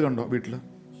ശാന്തമായത് കണ്ടോ വീട്ടിൽ?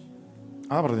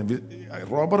 ആ പറഞ്ഞു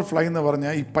റോബർ ഫ്ലൈ എന്ന്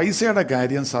പറഞ്ഞാൽ ഈ പൈസയുടെ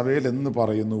കാര്യം സഭയിൽ എന്ന്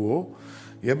പറയുന്നുവോ,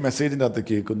 മെസ്സേജിൻ്റെ അകത്ത്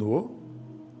കേൾക്കുന്നുവോ,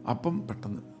 അപ്പം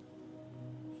പെട്ടെന്ന്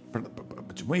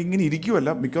ചുമ്മാ ഇങ്ങനെ ഇരിക്കുമല്ല,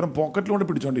 മിക്കവാറും പോക്കറ്റിലോട്ട്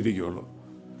പിടിച്ചോണ്ടിരിക്കുകയുള്ളൂ.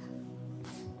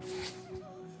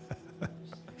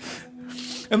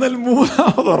 എന്നാൽ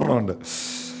മൂന്നാമതൊരെണ്ണമുണ്ട്,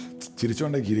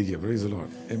 ചിരിച്ചോണ്ടേക്ക് ഇരിക്കുക. Price the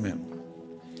Lord. Amen.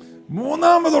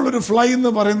 മൂന്നാമതുള്ളൊരു fly എന്ന്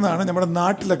പറയുന്നതാണ് നമ്മുടെ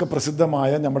നാട്ടിലൊക്കെ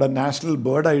പ്രസിദ്ധമായ, നമ്മുടെ നാഷണൽ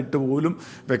ബേർഡായിട്ട് പോലും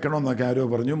വെക്കണമെന്നൊക്കെ ആരോ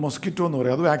പറഞ്ഞു, മൊസ്കിറ്റോ എന്ന്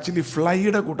പറയും. അത് ആക്ച്വലി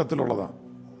ഫ്ലൈയുടെ കൂട്ടത്തിലുള്ളതാണ്.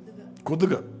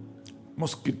 കൊതുക്,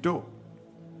 mosquito.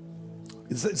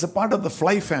 It's A part of the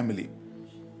fly family.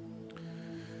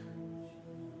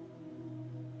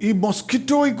 ഈ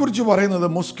മൊസ്കിറ്റോയെ കുറിച്ച് പറയുന്നത്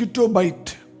മൊസ്കിറ്റോ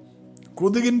ബൈറ്റ്,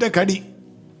 കൊതുകിൻ്റെ കടി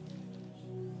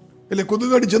അല്ലേ,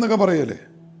 കൊതുക് അടിച്ചെന്നൊക്കെ പറയല്ലേ.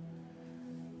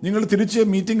 നിങ്ങൾ തിരിച്ച്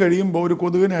മീറ്റിംഗ് കഴിയുമ്പോൾ ഒരു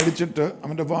കൊതുകിനെ അടിച്ചിട്ട്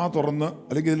അവൻ്റെ വാ തുറന്ന്,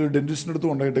 അല്ലെങ്കിൽ ഇതിൽ ഡെന്റിസ്റ്റിൻ്റെ അടുത്ത്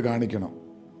കൊണ്ടായിട്ട് കാണിക്കണം,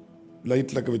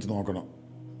 ലൈറ്റിലൊക്കെ വെച്ച് നോക്കണം.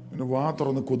 പിന്നെ വാ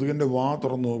തുറന്ന്, കൊതുകിൻ്റെ വാ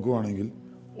തുറന്ന് നോക്കുകയാണെങ്കിൽ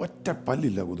ഒറ്റ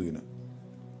പല്ലില്ല കൊതുകിന്.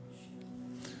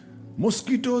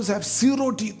 Mosquitoes have 0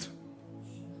 teeth.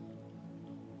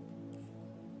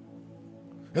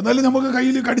 എന്നാലും നമുക്ക്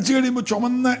കയ്യിൽ കടിച്ചു കഴിയുമ്പോൾ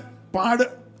ചുമന്ന പാട്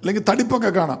അല്ലെങ്കിൽ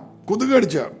തടിപ്പൊക്കെ കാണാം. കൊതുക്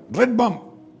കടിച്ച റെഡ് ബം.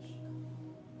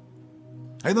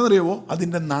 അതെന്നറിയാവോ?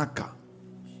 അതിൻ്റെ നാക്ക.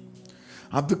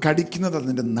 അത് കടിക്കുന്നത്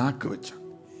അതിൻ്റെ നാക്ക് വെച്ച.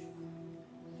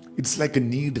 ഇറ്റ്സ് ലൈക്ക് എ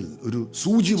നീഡിൽ, ഒരു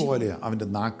സൂചി പോലെയാണ് അവൻ്റെ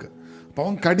നാക്ക്. അപ്പോൾ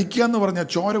അവൻ കടിക്കുക എന്ന് പറഞ്ഞാൽ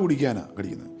ചോര കുടിക്കാനാണ്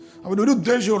കടിക്കുന്നത്. അവനൊരു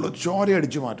ഉദ്ദേശമുള്ളൂ, ചോര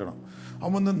അടിച്ചു മാറ്റണം.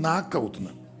 അവൻ വന്ന് നാക്ക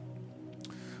കുത്തുന്നത്.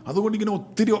 അതുകൊണ്ട് ഇങ്ങനെ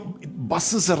ഒത്തിരി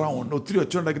ബസ്സസ് അറൗണ്ട്, ഒത്തിരി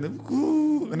ഒച്ച ഉണ്ടാക്കുന്നത്,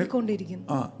 മൂളിക്കൊണ്ടിരിക്കും.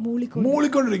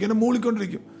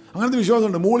 അങ്ങനത്തെ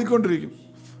വിശ്വാസമുണ്ട്, മൂളിക്കൊണ്ടിരിക്കും.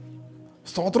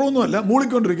 സ്തോത്രമൊന്നുമല്ല,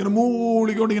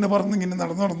 മൂളിക്കൊണ്ടിങ്ങനെ പറഞ്ഞിങ്ങനെ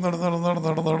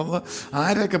നടന്ന്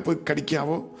ആരെയൊക്കെ പോയി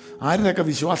കടിക്കാവോ, ആരെയൊക്കെ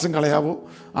വിശ്വാസം കളയാവോ,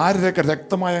 ആരെയൊക്കെ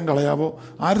രക്തമായം കളയാവോ,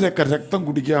 ആരെയൊക്കെ രക്തം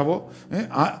കുടിക്കാവോ.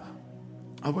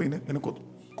 അപ്പോൾ ഇങ്ങനെ കൊതു.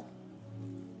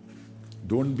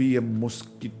 Don't be A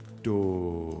mosquito.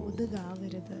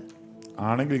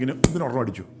 ആണെങ്കിൽ ഇങ്ങനെ ഇതിനൊരെണ്ണം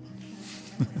അടിച്ചു.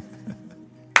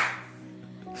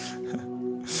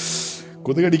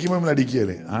 കൊതുകടിക്കുമ്പോൾ നമ്മൾ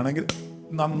അടിക്കുകയല്ലേ, ആണെങ്കിൽ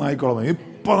നന്നായിക്കോളാം,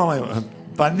 ഇപ്പം നന്നായി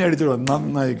തന്നെ അടിച്ചോളൂ,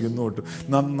 നന്നായിക്കും, ഇന്നോട്ട്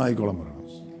നന്നായിക്കോളം പറയണം.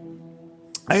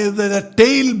 അതായത്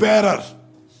ടെയിൽ ബെയറർ,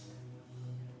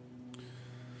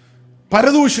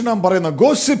 പരദൂഷണം പറയുന്ന,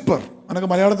 ഗോസിപ്പർ, അനക്ക്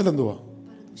മലയാളത്തിൽ എന്തുവാ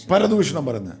പരദൂഷണം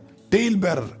പറയുന്നത്, ടെയിൽ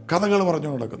ബെയറർ, കഥകൾ പറഞ്ഞു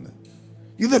നടക്കുന്നത്.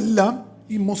 ഇതെല്ലാം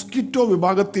ഈ മൊസ്കിറ്റോ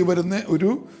വിഭാഗത്തിൽ വരുന്ന ഒരു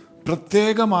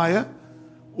പ്രത്യേകമായ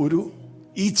ഒരു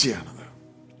ഈച്ചയാണത്.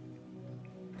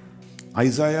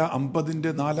 ഐസായ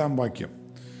 50:4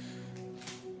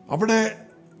 അവിടെ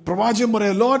പ്രവാചകൻ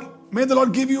പറയാം, Lord may the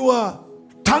Lord give you A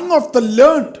tongue of the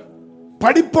learned.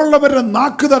 പഠിപ്പുള്ളവരുടെ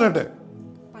നാക്ക് തരട്ടെ.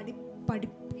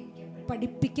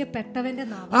 പഠിപ്പിക്കപ്പെട്ടവന്റെ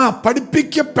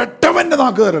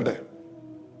നാക്ക് തരട്ടെ.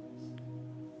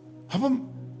 അപ്പം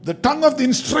the tongue of the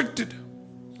instructed,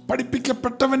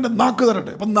 പഠിപ്പിക്കപ്പെട്ടവന്റെ നാക്ക്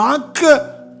തരട്ടെ. അപ്പൊ നാക്ക്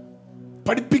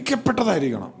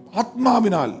പഠിപ്പിക്കപ്പെട്ടതായിരിക്കണം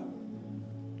ആത്മാവിനാൽ.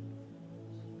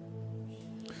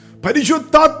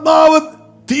 പരിശുദ്ധാത്മാവ്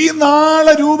തീനാള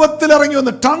രൂപത്തിൽ ഇറങ്ങി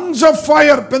വന്ന്, ടങ്സ് ഓഫ്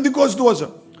ഫയർ, പെന്തിക്കോസ്ത്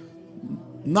ദിവസം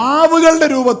നാവുകളുടെ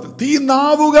രൂപത്തിൽ,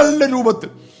 തീനാവുകളുടെ രൂപത്തിൽ.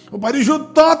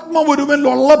 പരിശുദ്ധാത്മ ഒരുവനിൽ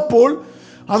ഉള്ളപ്പോൾ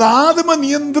അത് ആത്മ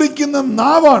നിയന്ത്രിക്കുന്ന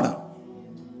നാവാണ്.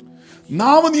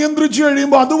 നാവ് നിയന്ത്രിച്ചു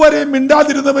കഴിയുമ്പോൾ അതുവരെ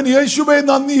മിണ്ടാതിരുന്നവൻ യേശുവേ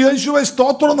നന്ദി, യേശുവേ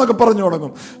സ്തോത്രം എന്നൊക്കെ പറഞ്ഞു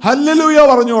തുടങ്ങും, ഹല്ലേലൂയ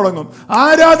പറഞ്ഞു തുടങ്ങും,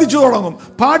 ആരാധിച്ചു തുടങ്ങും,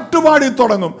 പാട്ടുപാടി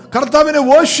തുടങ്ങും, കർത്താവിനെ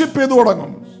വർഷിപ്പ് ചെയ്തു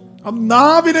തുടങ്ങും.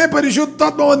 നാവിനെ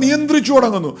പരിശുദ്ധാത്മാവ് നിയന്ത്രിച്ചു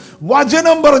തുടങ്ങുന്നു,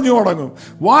 വചനം പറഞ്ഞു തുടങ്ങും,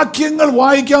 വാക്യങ്ങൾ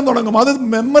വായിക്കാൻ തുടങ്ങും, അത്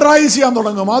മെമ്മറൈസ് ചെയ്യാൻ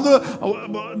തുടങ്ങും, അത്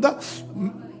എന്താ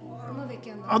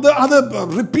അത് അത്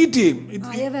റിപ്പീറ്റ് ചെയ്യും,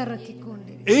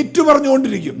 ഏറ്റു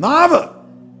പറഞ്ഞുകൊണ്ടിരിക്കും.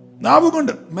 നാവ്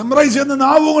കൊണ്ട് മെമ്മറൈസ് ചെയ്യുന്ന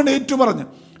നാവ് കൊണ്ട് ഏറ്റു പറഞ്ഞ്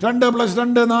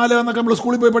 2+2 4 എന്നൊക്കെ നമ്മൾ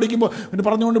സ്കൂളിൽ പോയി പഠിക്കുമ്പോൾ പിന്നെ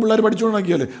പറഞ്ഞുകൊണ്ട് പിള്ളേർ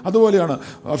പഠിച്ചുകൊണ്ടാക്കിയാലേ അതുപോലെയാണ്.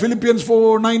 Philippians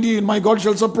 4:19 my God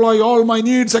shell supply all my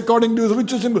needs according to his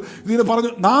riches in. ഇതിന്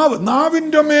പറഞ്ഞു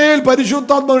നാവിൻ്റെ മേൽ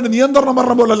പരിശുദ്ധാത്മാവിന്റെ നിയന്ത്രണം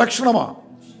പറഞ്ഞ പോലെ ലക്ഷണമാണ്.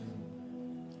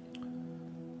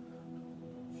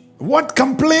 What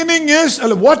complaining is,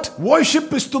 what worship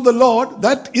is to the Lord,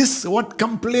 that is what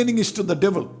complaining is to the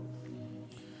devil.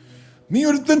 നീ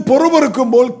ഒരുത്തൻ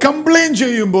പൊറുപെറുക്കുമ്പോൾ, കംപ്ലെയിൻ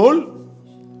ചെയ്യുമ്പോൾ,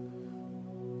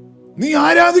 നീ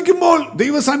ആരാധിക്കുമ്പോൾ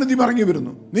ദൈവസാന്നിധ്യം ഇറങ്ങി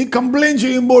വരുന്നു. നീ കംപ്ലെയിൻ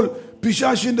ചെയ്യുമ്പോൾ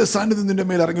പിശാചിന്റെ സാന്നിധ്യം നിന്റെ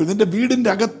മേൽ ഇറങ്ങി വരുന്നു. നിന്റെ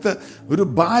വീടിന്റെ അകത്ത് ഒരു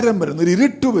ഭാരം വരുന്നു, ഒരു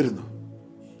ഇരുട്ട് വരുന്നു.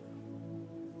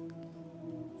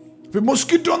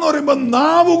 മൊസ്കിറ്റോ എന്ന് പറയുമ്പോൾ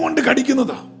നാവ് കൊണ്ട്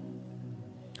കടിക്കുന്നതാ.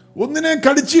 ഒന്നിനെ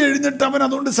കടിച്ചു കഴിഞ്ഞിട്ട് അവൻ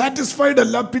അതുകൊണ്ട് സാറ്റിസ്ഫൈഡ്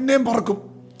അല്ല, പിന്നെയും പറക്കും.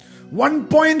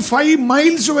 1.5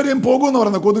 മൈൽസ് വരെയും പോകുമെന്ന്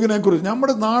പറയുന്നത് കൊതുകിനെ കുറിച്ച്.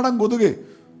 നമ്മുടെ നാടൻ കൊതുകെ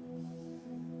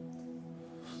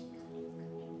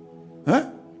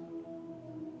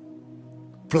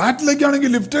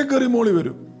ഫ്ലാറ്റിലേക്കാണെങ്കിൽ ലിഫ്റ്റേ കയറി മോളി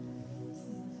വരും.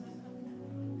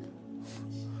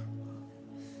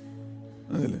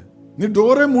 അതല്ലേ, നീ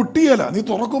ഡോറെ മുട്ടിയല്ല, നീ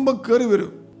തുറക്കുമ്പോ കയറി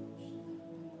വരും.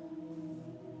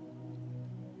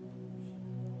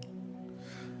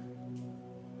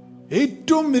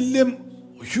 ഏറ്റവും വലിയ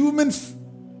ഹ്യൂമൻസ്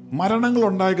മരണങ്ങൾ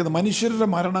ഉണ്ടായിരിക്കുന്നത്, മനുഷ്യരുടെ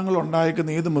മരണങ്ങൾ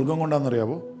ഉണ്ടായിരിക്കുന്ന ഏത് മൃഗം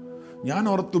കൊണ്ടാണെന്നറിയാവോ? ഞാൻ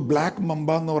ഓർത്തു ബ്ലാക്ക് മമ്പ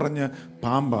എന്ന് പറഞ്ഞ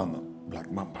പാമ്പാന്ന്.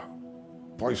 ബ്ലാക്ക് മമ്പ,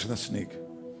 പോയ്സണസ് സ്നേക്ക്,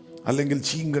 അല്ലെങ്കിൽ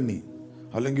ചീങ്കണ്ണി,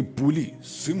 അല്ലെങ്കിൽ പുലി,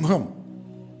 സിംഹം,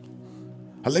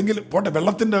 അല്ലെങ്കിൽ പോട്ടെ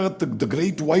വെള്ളത്തിൻ്റെ അകത്ത് ദ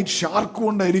ഗ്രേറ്റ് വൈറ്റ് ഷാർക്ക്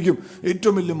കൊണ്ടായിരിക്കും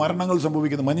ഏറ്റവും വലിയ മരണങ്ങൾ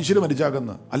സംഭവിക്കുന്നത്. മനുഷ്യർ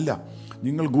മരിച്ചാക്കുന്നത് അല്ല.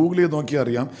 നിങ്ങൾ ഗൂഗിൾ ചെയ്ത് നോക്കിയാൽ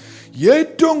അറിയാം,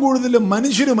 ഏറ്റവും കൂടുതൽ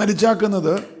മനുഷ്യർ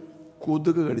മരിച്ചാക്കുന്നത്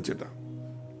കൊതുക് കടിച്ചിട്ടാണ്.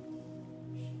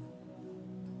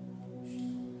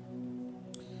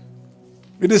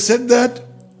 It is said that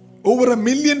over 1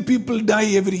 million people die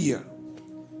every year.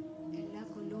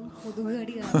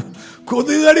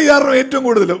 കൊതുക് കടി കാരണം ഏറ്റവും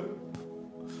കൂടുതൽ.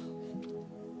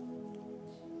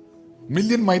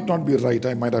 Million might not be right.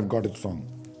 I might have got it wrong.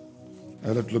 I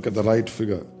have to look at the right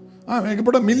figure.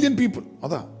 About 1 million people.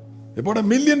 അതാ, about 1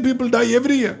 million people die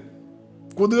every year.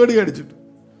 കൊതുക് കടി കടിച്ചിട്ട്.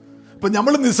 ഇപ്പൊ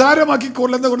നമ്മൾ നിസാരമാക്കി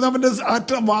കൊല്ലുന്ന അവന്റെ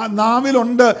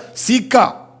നാവിലുണ്ട് സീക്ക,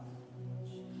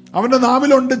 അവന്റെ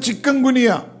നാവിലുണ്ട് ചിക്കൻ ഗുനിയ.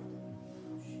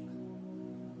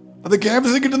 അത്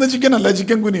KFC കിട്ടുന്ന ചിക്കൻ അല്ല,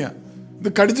 ചിക്കൻ ഗുനിയ. ഇത്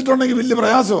കടിച്ചിട്ടുണ്ടെങ്കിൽ വലിയ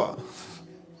പ്രയാസമാണ്.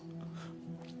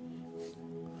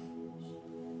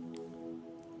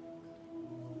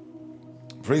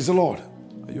 Price the Lord.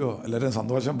 അയ്യോ, എല്ലാവരും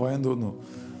സന്തോഷം പോയെന്ന് തോന്നുന്നു.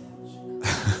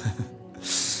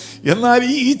 എന്നാൽ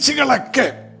ഈ ഈച്ചകളൊക്കെ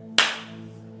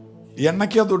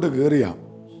എണ്ണയ്ക്കകത്തോട്ട് കയറിയ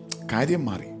കാര്യം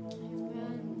മാറി.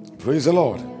 Praise the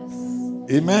Lord.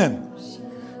 ആമേൻ.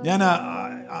 ഞാൻ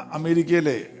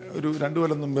അമേരിക്കയിലെ ഒരു 2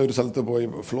 കൊല്ലം മുമ്പേ ഒരു സ്ഥലത്ത് പോയി,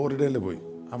 ഫ്ലോറിഡയിൽ പോയി.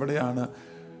 അവിടെയാണ്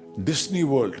ഡിസ്നി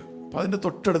വേൾഡ്. അപ്പം അതിൻ്റെ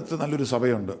തൊട്ടടുത്ത് നല്ലൊരു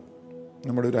സഭയുണ്ട്,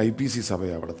 നമ്മുടെ ഒരു IPC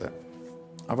സഭയാണ് അവിടുത്തെ.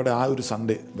 അവിടെ ആ ഒരു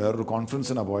സൺഡേ വേറൊരു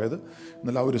കോൺഫറൻസിനാണ് പോയത്.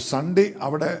 എന്നാൽ ആ ഒരു സൺഡേ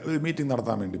അവിടെ ഒരു മീറ്റിംഗ്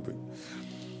നടത്താൻ വേണ്ടി പോയി.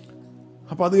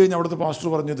 അപ്പോൾ അത് കഴിഞ്ഞ് അവിടുത്തെ പാസ്റ്റർ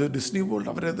പറഞ്ഞത് ഡിസ്നി വേൾഡ്,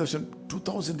 അവർ ഏകദേശം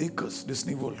 2000 acres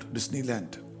Disney world, Disney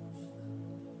land,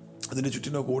 അതിൻ്റെ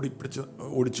ചുറ്റിനൊക്കെ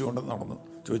ഓടിച്ചുകൊണ്ട് നടന്നു.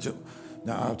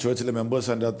 ഞാൻ ചേർച്ചിലെ മെമ്പേഴ്സ്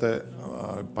അതിൻ്റെ അകത്ത്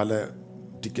പല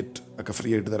ടിക്കറ്റ് ഒക്കെ ഫ്രീ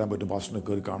ആയിട്ട് തരാൻ പറ്റും, പാസ്റ്ററിനെ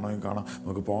കയറി കാണാം,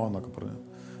 നമുക്ക് പോകാമെന്നൊക്കെ പറഞ്ഞു.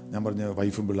 ഞാൻ പറഞ്ഞു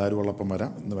വൈഫും പിള്ളേരും ഉള്ളപ്പം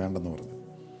വരാം, ഇന്ന് വേണ്ടെന്ന് പറഞ്ഞു.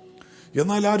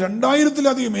 എന്നാൽ ആ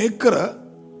 2000-ലധികം acre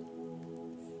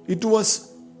it was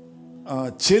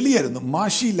ചെളിയായിരുന്നു,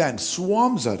 മാഷി land,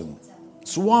 swarms ആയിരുന്നു,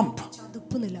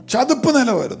 ചതുപ്പ്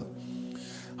നിലമായിരുന്നു.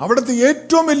 അവിടുത്തെ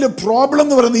ഏറ്റവും വലിയ പ്രോബ്ലം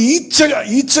എന്ന് പറയുന്നത്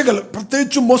ഈച്ചകൾ,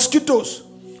 പ്രത്യേകിച്ച് മൊസ്കിറ്റോസ്,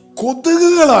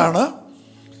 കൊതുകുകളാണ്.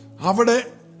 അവിടെ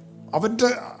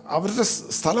അവരുടെ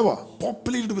സ്ഥലമാണ്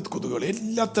പോപ്പുലേറ്റഡ് വിത്ത് കൊതുകുകൾ.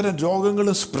 എല്ലാത്തരം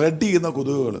രോഗങ്ങളും സ്പ്രെഡ് ചെയ്യുന്ന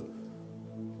കൊതുകുകൾ.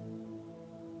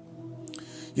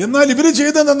 എന്നാൽ ഇവർ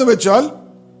ചെയ്തതെന്ന് വെച്ചാൽ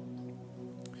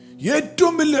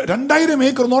ഏറ്റവും വലിയ 2000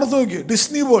 ഏക്കർ നോർത്ത് നോക്കി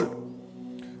ഡിസ്നി വേൾഡ്.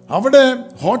 അവിടെ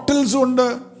ഹോട്ടൽസും ഉണ്ട്,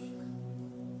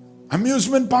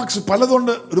 അമ്യൂസ്മെന്റ് പാർക്സ്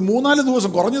പലതുണ്ട്. ഒരു 3-4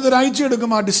 ദിവസം, കുറഞ്ഞത് ഒരാഴ്ച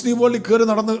എടുക്കും ആ ഡിസ്നി വേൾഡിൽ കയറി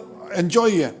നടന്ന്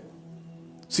എൻജോയ് ചെയ്യാൻ.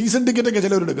 സീസൺ ടിക്കറ്റൊക്കെ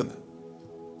ചിലവരെടുക്കുന്നത്.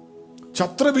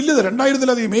 അത്ര വലുത്,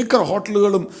 2000-ലധികം ഏക്കർ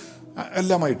ഹോട്ടലുകളും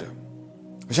എല്ലാമായിട്ട്.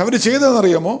 പക്ഷെ അവർ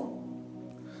ചെയ്തതെന്നറിയാമോ?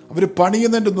 അവർ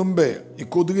പണിയുന്നതിൻ്റെ മുമ്പേ ഈ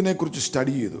കൊതുകിനെ കുറിച്ച്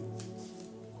സ്റ്റഡി ചെയ്തു.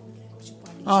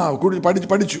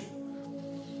 പഠിച്ചു.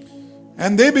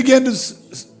 And they began to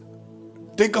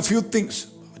take a few things.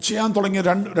 ചെയ്യാൻ തുടങ്ങിയ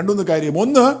രണ്ടൊന്ന് കാര്യം.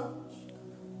 ഒന്ന്,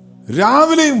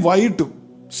 രാവിലെയും വൈകിട്ടും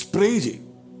സ്പ്രേ ചെയ്യും.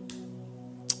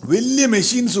 വലിയ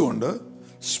മെഷീൻസ് കൊണ്ട്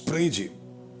സ്പ്രേ ചെയ്യും.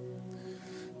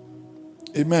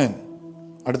 ആമേൻ.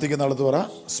 അടുത്തേക്ക് നാളത്ത് പറ,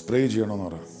 സ്പ്രേ ചെയ്യണമെന്ന്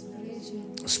പറ.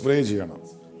 സ്പ്രേ ചെയ്യണം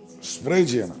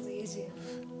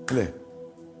അല്ലേ?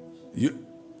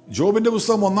 യോബിന്റെ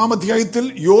പുസ്തകം 1-ാം അധ്യായത്തിൽ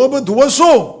യോബ്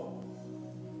ദിവസവും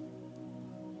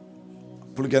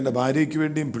പുള്ളിക്കാരൻ്റെ ഭാര്യയ്ക്ക്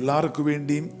വേണ്ടിയും പിള്ളേർക്ക്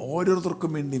വേണ്ടിയും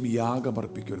ഓരോരുത്തർക്കും വേണ്ടിയും യാഗം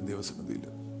അർപ്പിക്കും ദൈവസന്നിധിയിൽ.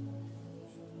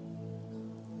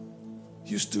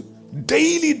 Used to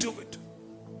daily do it.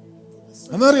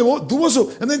 എന്നറിയാമോ? ദിവസവും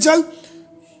എന്ന് വെച്ചാൽ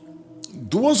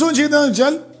ദിവസവും ചെയ്യുന്നതെന്ന്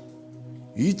വെച്ചാൽ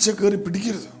ഈച്ച കയറി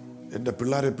പിടിക്കരുത്, എൻ്റെ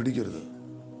പിള്ളേരെ പിടിക്കരുത്,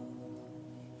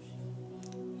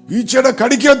 ഈച്ചയുടെ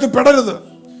കടിക്കകത്ത് പെടരുത്,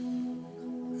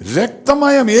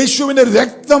 രക്തമയം യേശുവിന്റെ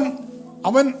രക്തം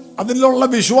അവൻ അതിലുള്ള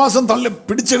വിശ്വാസം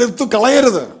പിടിച്ചെടുത്ത്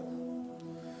കളയരുത്.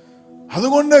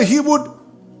 അതുകൊണ്ട് he would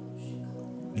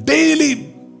daily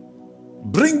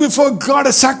bring before God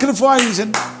a sacrifice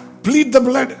and plead the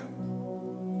blood.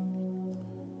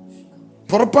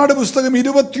 പുറപ്പാട് പുസ്തകം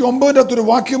 29 ഒരു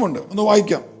വാക്യമുണ്ട്, ഒന്ന്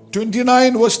വായിക്കാം.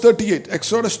 29:38.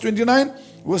 Exodus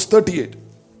 29:38.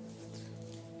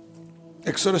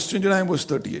 Exodus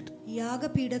 29:38.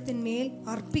 യാഗപീഠത്തിന്മേൽ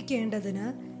അർപ്പിക്കേണ്ടതിന്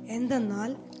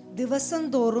എന്തെന്നാൽ ദിവസം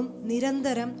തോറും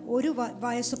നിരന്തരം ഒരു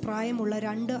വയസ്സു പ്രായമുള്ള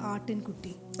 2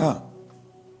 ആട്ടിൻകുട്ടി.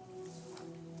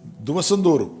 ദിവസം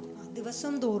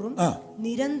തോറും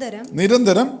നിരന്തരം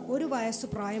ഒരു വയസ്സു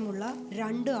പ്രായമുള്ള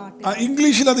 2 ആട്ടിൻ.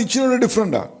 ഇംഗ്ലീഷിൽ അത് ഇച്ചിരി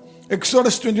ഡിഫറെന്റ്.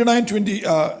 Exodus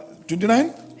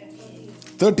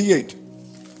 29:38.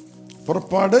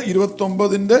 പുറപ്പാട്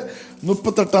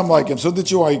 29:38 വാക്യം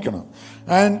ശ്രദ്ധിച്ചു വായിക്കണം.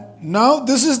 And now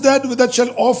this is that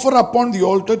shall offer upon the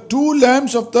altar 2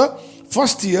 lambs of the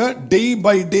first year, day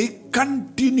by day,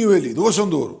 continually. ദിവസം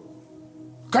തോറും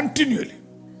continually.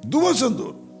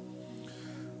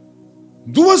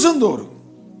 ദിവസം തോറും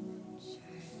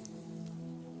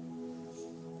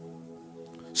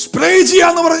സ്പ്രേ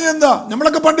ചെയ്യാന്ന് പറഞ്ഞ എന്താ?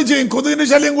 നമ്മളൊക്കെ പണ്ട് ചെയ്യും. കൊതുകിന്റെ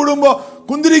ശല്യം കൂടുമ്പോ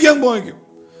കുന്തിരിക്കാൻ പോയിക്കും,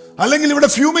 അല്ലെങ്കിൽ ഇവിടെ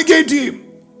ഫ്യൂമിഗേറ്റ് ചെയ്യും.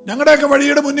 ഞങ്ങളുടെയൊക്കെ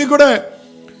വഴിയുടെ മുന്നിൽ കൂടെ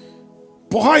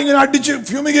പുക ഇങ്ങനെ അടിച്ച്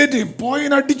ഫ്യൂമിഗേറ്റ് ചെയ്യും. പുക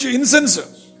ഇങ്ങനെ അടിച്ച്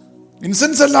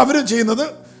ഇൻസെൻസ് അല്ല അവര് ചെയ്യുന്നത്,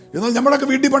 എന്നാൽ നമ്മളൊക്കെ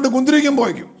വീട്ടിൽ പണ്ട് കുന്തിരിക്കാൻ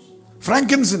പോയിക്കും.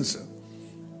 ഫ്രാങ്കിൻസെൻസ്.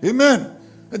 ആമേൻ.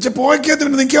 പുകയ്ക്കകത്ത്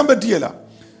പിന്നെ നിൽക്കാൻ പറ്റിയല്ല.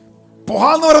 പുക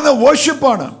എന്ന് പറയുന്നത്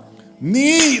വർഷിപ്പാണ്.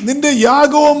 നീ നിന്റെ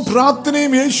യാഗവും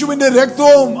പ്രാർത്ഥനയും യേശുവിന്റെ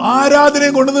രക്തവും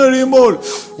ആരാധനയും കൊണ്ടുവന്ന് കഴിയുമ്പോൾ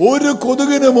ഒരു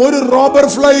കൊതുകിനും ഒരു റോബർ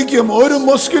ഫ്ലൈക്കും ഒരു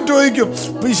മൊസ്കിറ്റോയ്ക്കും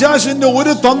പിശാചിന്റെ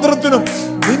ഒരു തന്ത്രത്തിനും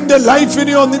നിന്റെ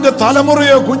ലൈഫിനെയോ നിന്റെ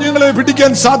തലമുറയോ കുഞ്ഞുങ്ങളെ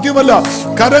പിടിക്കാൻ സാധ്യമല്ല.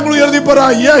 കരങ്ങൾ ഉയർത്തി പറ,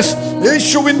 യെസ്,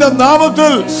 യേശുവിന്റെ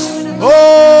നാമത്തിൽ.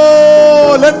 Oh,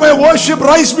 let my worship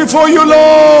rise before you,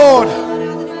 Lord.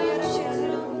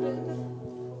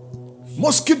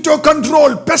 Mosquito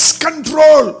control, pest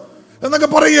control എന്നൊക്കെ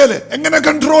പറയല്ലേ. എങ്ങനെ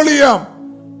കൺട്രോൾ ചെയ്യാം?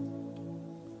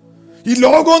 ഈ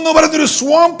ലോകം എന്ന് പറയുന്നൊരു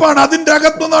സ്വാമ്പാണ്. അതിന്റെ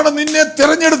അകത്തുനിന്നാണ് നിന്നെ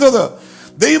തിരഞ്ഞെടുത്തത്.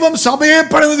 ദൈവം സഭയെ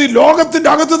പണിത് ഈ ലോകത്തിന്റെ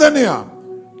അകത്ത് തന്നെയാണ്.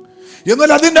 എന്നാൽ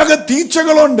അതിൻ്റെ അകത്ത്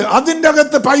ഈച്ചകളുണ്ട്, അതിൻ്റെ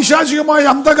അകത്ത് പൈശാചികമായ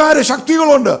അന്ധകാര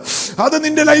ശക്തികളുണ്ട്. അത്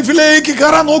നിന്റെ ലൈഫിലേക്ക്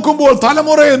കയറാൻ നോക്കുമ്പോൾ,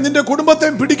 തലമുറയെ നിന്റെ കുടുംബത്തെ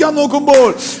പിടിക്കാൻ നോക്കുമ്പോൾ,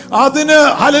 അതിന്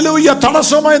ഹല്ലേലൂയ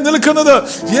തടസ്സമായി നിൽക്കുന്നത്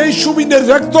യേശുവിന്റെ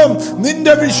രക്തം,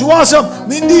 നിന്റെ വിശ്വാസം,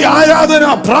 നിന്റെ ആരാധന,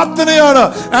 പ്രാർത്ഥനയാണ്.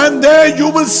 And there you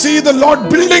will see the Lord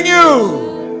building you.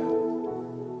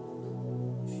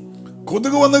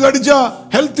 കൊതുക് വന്ന് കടിച്ച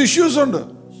ഹെൽത്ത് ഇഷ്യൂസ് ഉണ്ട്,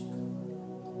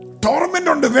 ടോർമെന്റ്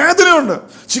ഉണ്ട്, വേദനയുണ്ട്.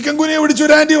 ചിക്കൻ കുനിയെ പിടിച്ച്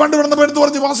ഒരു ആന്റി കണ്ടു വന്നപ്പോൾ എടുത്ത്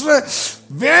പറഞ്ഞു, പാസ്റ്ററെ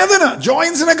വേദന,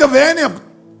 ജോയിൻസിനൊക്കെ വേദന,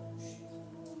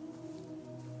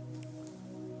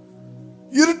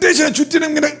 ഇറിറ്റേഷൻ, ചുറ്റിനും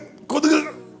ഇങ്ങനെ കൊതുക്,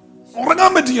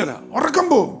 ഉറങ്ങാൻ പറ്റിയല്ല, ഉറക്കം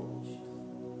പോവും.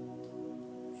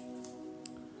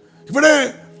 ഇവിടെ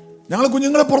ഞങ്ങൾ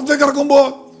കുഞ്ഞുങ്ങളെ പുറത്തേക്ക് ഇറക്കുമ്പോൾ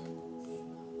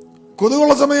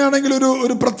കൊതുകുള്ള സമയമാണെങ്കിൽ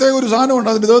ഒരു പ്രത്യേക ഒരു സാധനമുണ്ട്,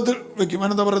 അതിൻ്റെ ദേഹത്ത് വെക്കും.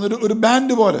 എന്താ പറയുന്നത്, ഒരു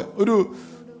ബാൻഡ് പോലെ,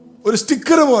 ഒരു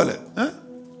സ്റ്റിക്കർ പോലെ.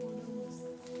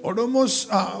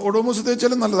 ഒഡോമോസ്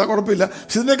തേച്ചാലും നല്ലതാ, കുഴപ്പമില്ല.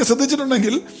 പക്ഷെ ഇതിനെയൊക്കെ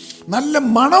ശ്രദ്ധിച്ചിട്ടുണ്ടെങ്കിൽ നല്ല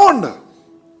മണമുണ്ട്.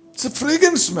 It's A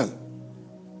fragrance smell.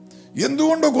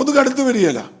 എന്തുകൊണ്ടോ കൊതുക് അടുത്ത്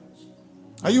വരികയില്ല.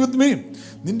 I with me?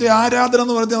 നിന്റെ ആരാധന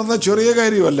എന്ന് പറഞ്ഞാൽ ചെറിയ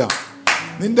കാര്യമല്ല,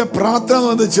 നിന്റെ പ്രാർത്ഥന എന്ന്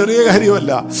പറയുന്നത് ചെറിയ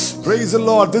കാര്യമല്ല. Praise the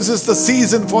Lord. This is the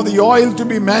season for the oil to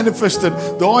be manifested,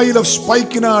 the oil of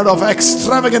spikenard, of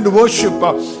extravagant worship,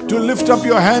 to lift up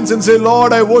your hands and say,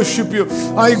 Lord, I worship you,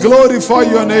 I glorify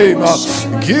your name.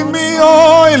 Give me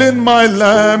oil in my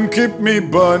lamp, keep me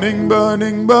burning,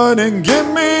 burning, burning. Give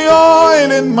me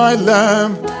oil in my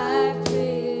lamp,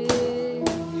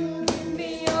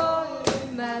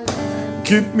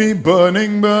 keep me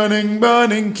burning, burning,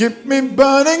 burning, keep me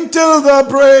burning till the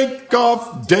break of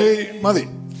day. മതി.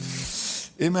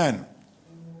 Amen.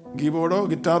 കീബോർഡോ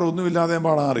ഗിറ്റാറോ ഒന്നും ഇല്ലാതെ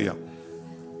പാടാൻ അറിയാം.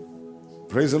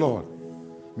 Praise the Lord.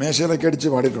 മേശയിലൊക്കെ അടിച്ച്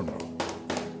പാടിയിട്ടുണ്ടോ?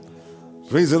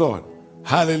 Praise the Lord.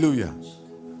 Hallelujah.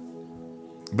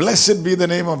 Blessed be the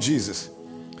name of Jesus.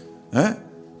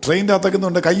 ട്രെയിനിൻ്റെ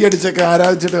അകത്തേക്കുന്നുണ്ട്, കൈയടിച്ചൊക്കെ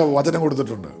ആരാധിച്ചിട്ട് വചനം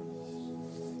കൊടുത്തിട്ടുണ്ട്.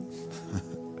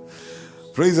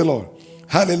 Praise the Lord.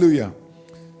 Hallelujah.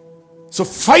 So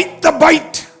fight the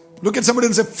bite. Look at somebody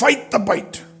and say, fight the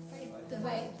bite.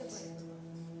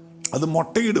 അത്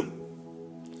മുട്ടയിടും.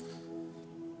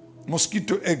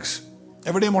 മൊസ്കിറ്റോ എഗ്സ്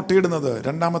എവിടെയാണ് മുട്ടയിടുന്നത്?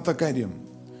 രണ്ടാമത്തെ കാര്യം,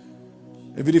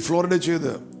 ഇവര് Florida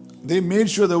ചെയ്ത് they made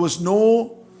sure there was no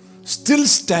still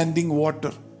standing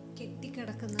water.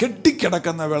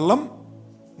 കെട്ടിക്കിടക്കുന്ന വെള്ളം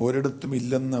ഒരിടത്തും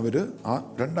ഇല്ലെന്ന് അവര് ആ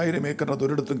 2000 ഏക്കറിനകത്ത്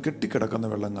ഒരിടത്തും കെട്ടിക്കിടക്കുന്ന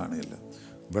വെള്ളം കാണില്ല.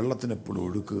 വെള്ളത്തിന് എപ്പോഴും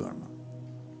ഒഴുക്കുകയാണ്.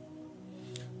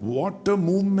 Water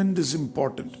movement is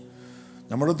important.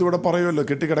 നമ്മുടെ അടുത്ത് ഇവിടെ പറയുമല്ലോ,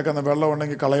 കെട്ടിക്കിടക്കുന്ന വെള്ളം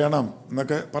ഉണ്ടെങ്കിൽ കളയണം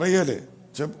എന്നൊക്കെ പറയല്ലേ.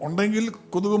 പക്ഷെ ഉണ്ടെങ്കിൽ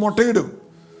കൊതുക് മുട്ടയിടും,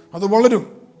 അത് വളരും.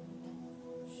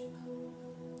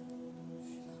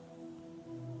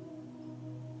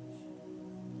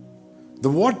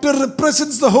 The water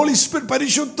represents the Holy Spirit.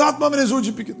 പരിശുദ്ധാത്മാവിനെ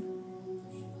സൂചിപ്പിക്കുന്നു.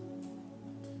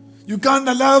 You can't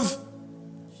allow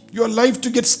your life to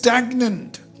get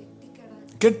stagnant.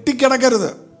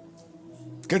 കെട്ടിക്കിടക്കരുത്.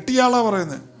 കെട്ടിയാളാ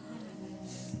പറയുന്നത്.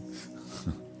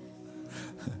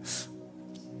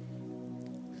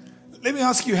 Let me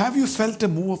ask you, have you felt a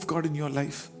move of God in your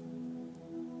life?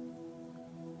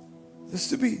 There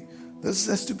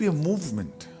has to be a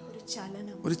movement.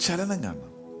 ഒരു ചലനം കാണണം.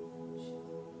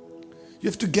 You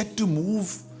have to get to move,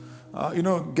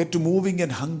 get to moving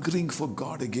and hungering for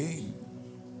God again.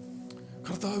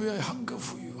 Kartavi, I hunger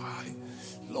for you. I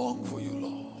long for you,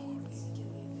 Lord.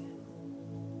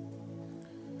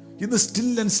 In the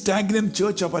still and stagnant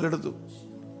church പലയിടത്തും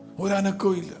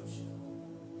ഒരനക്കവും ഇല്ല.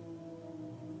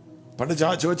 പണ്ട്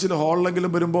ചേർച്ചിൽ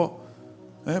ഹാളിലെങ്കിലും വരുമ്പോൾ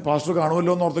pastor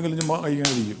കാണുമല്ലോ എന്ന് ഓർത്തെങ്കിലും ഞാൻ കഴിക്കാൻ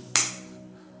ഇരിക്കും.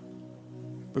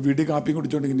 ഇപ്പൊ വീട്ടിൽ കാപ്പിയും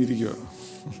കുടിച്ചോണ്ടിങ്ങനെ ഇരിക്കുക.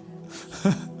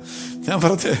 ഞാൻ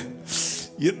പറഞ്ഞേ,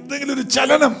 എന്തെങ്കിലും ഒരു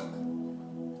ചലനം.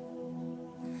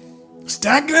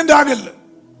 സ്റ്റാഗ്നന്റ് ആകല്ല.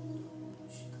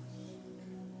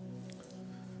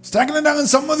 സ്റ്റാഗ്നന്റ് ആകാൻ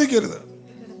സമ്മതിക്കരുത്.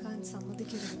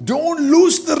 Don't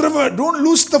lose the river, don't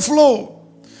lose the flow.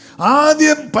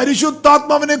 ആദ്യം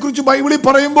പരിശുദ്ധാത്മാവിനെ കുറിച്ച് ബൈബിളിൽ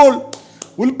പറയുമ്പോൾ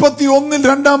ഉൽപ്പത്തി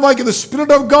 1:2 the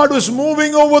Spirit of God was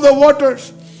moving over the waters.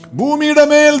 ഭൂമിയുടെ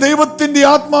മേൽ ദൈവത്തിന്റെ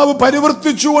ആത്മാവ്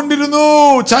പരിവർത്തിച്ചുകൊണ്ടിരുന്നു,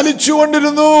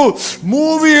 ചലിച്ചുകൊണ്ടിരുന്നു,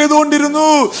 മൂവ് ചെയ്തുകൊണ്ടിരുന്നു.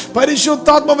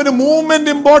 പരിശുദ്ധാത്മാവിന്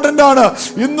മൂവ്മെന്റ് ഇമ്പോർട്ടന്റ് ആണ്.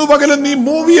 ഇന്നു പകലും നീ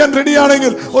മൂവ് ചെയ്യാൻ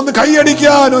റെഡിയാണെങ്കിൽ ഒന്ന്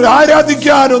കൈയടിക്കാൻ, ഒരു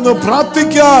ആരാധിക്കാൻ, ഒന്ന്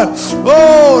പ്രാർത്ഥിക്കാൻ,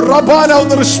 റബാന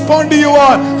ഒന്ന് റെസ്പോണ്ട്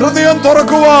ചെയ്യുവാൻ, ഹൃദയം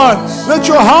തുറക്കുവാൻ. Let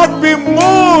your heart be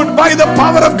moved by the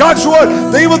power of God's word.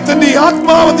 ദൈവത്തിന്റെ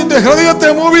ആത്മാവ് നിന്റെ ഹൃദയത്തെ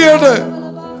മൂവ് ചെയ്യട്ടെ.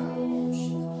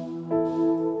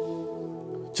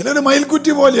 ചിലര്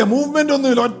മയിൽക്കുറ്റി പോലെയാ, മൂവ്മെന്റ്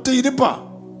ഒന്നുമില്ല, ഒറ്റ ഇരിപ്പാ.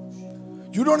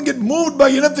 You don't get moved by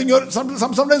anything.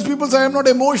 Sometimes people say, I am not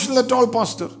emotional at all,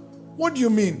 pastor. What do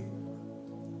you mean?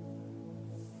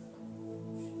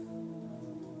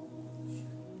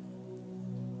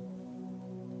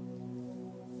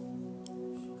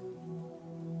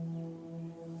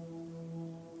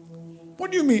 What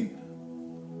do you mean?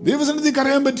 ദൈവസന്നിധി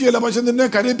കരയാൻ പറ്റിയല്ല, പക്ഷെ നിന്നെ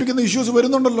കരയിപ്പിക്കുന്ന ഇഷ്യൂസ്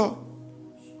വരുന്നുണ്ടല്ലോ.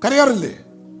 കരയാറില്ലേ?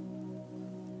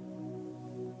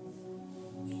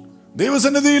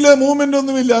 ദൈവസന്നിധിയിൽ മൂവ്മെന്റ്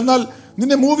ഒന്നുമില്ല, എന്നാൽ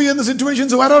നിന്നെ മൂവ് ചെയ്യുന്ന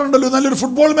സിറ്റുവേഷൻസ് വരാറുണ്ടല്ലോ. നല്ലൊരു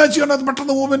ഫുട്ബോൾ മാച്ച് കണ്ടാൽ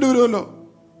പെട്ടെന്ന് മൂവ്മെന്റ് വരുമല്ലോ.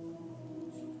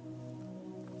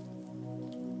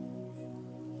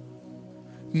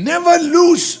 Never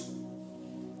lose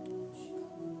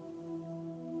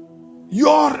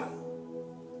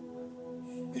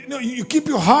you keep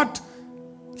your heart.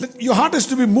 Your heart has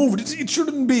to be moved. It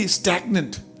shouldn't be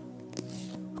stagnant.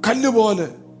 കല്ല് പോലെ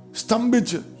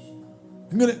സ്തംഭിച്ച്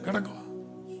ഇങ്ങനെ കിടക്കുക.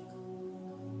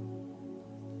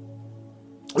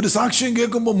 ഒരു സാക്ഷ്യം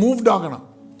കേൾക്കുമ്പോൾ മൂവ്ഡ് ആകണം.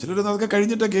 ചിലർ അതൊക്കെ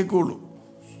കഴിഞ്ഞിട്ടേ കേൾക്കുകയുള്ളൂ.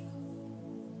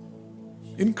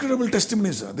 ഇൻക്രെഡിബിൾ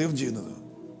ടെസ്റ്റിമണീസ് ദൈവം ചെയ്യുന്നത്.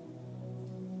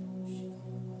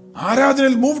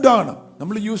 ആരാധനയിൽ മൂവ്ഡ് ആകണം.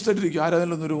 നമ്മൾ യൂസ് ആയിട്ടിരിക്കും,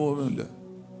 ആരാധനയിലൊന്നും ഒരു മൂവ്മെന്റില്ല,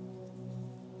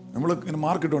 നമ്മൾ ഇങ്ങനെ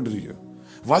മാർക്കിട്ടുകൊണ്ടിരിക്കുക.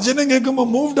 വചനം കേൾക്കുമ്പോൾ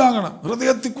മൂവ്ഡ് ആകണം,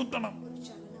 ഹൃദയത്തിൽ കുത്തണം,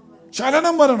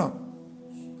 ചലനം വരണം.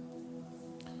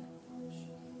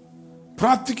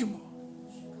 പ്രാർത്ഥിക്കുമ്പോൾ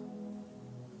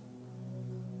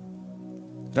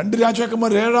 2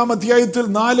 രാജാക്കന്മാർ 7-ാം അധ്യായത്തിൽ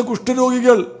 4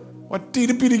 കുഷ്ഠരോഗികൾ ഒറ്റ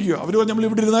ഇരിപ്പിരിക്കുക. അവർ നമ്മൾ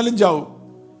ഇവിടെ ഇരുന്നാലും ചാവും,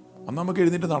 അന്ന് നമുക്ക്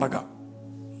എഴുന്നേറ്റ് നടക്കാം.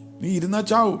 നീ ഇരുന്നാൽ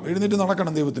ചാവും, എഴുന്നേറ്റ്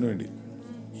നടക്കണം ദൈവത്തിന് വേണ്ടി.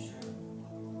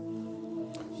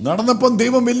 നടന്നപ്പം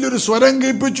ദൈവം വലിയൊരു സ്വരം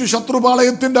കേൾപ്പിച്ചു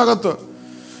ശത്രുപാളയത്തിന്റെ അകത്ത്.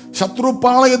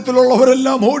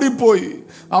 ശത്രുപാളയത്തിലുള്ളവരെല്ലാം ഓടിപ്പോയി.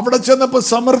 അവിടെ ചെന്നപ്പോൾ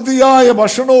സമൃദ്ധിയായ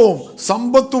ഭക്ഷണവും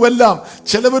സമ്പത്തുമെല്ലാം.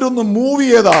 ചിലവരൊന്ന് മൂവ്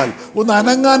ചെയ്താൽ, ഒന്ന്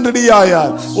അനങ്ങാൻ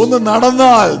റെഡിയായാൽ, ഒന്ന്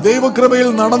നടന്നാൽ, ദൈവകൃപയിൽ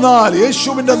നടന്നാൽ,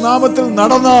 യേശുവിന്റെ നാമത്തിൽ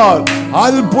നടന്നാൽ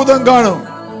അത്ഭുതം കാണും.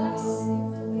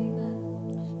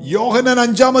 യോഹന്നാൻ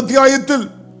 5-ാം അധ്യായത്തിൽ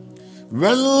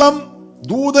വെള്ളം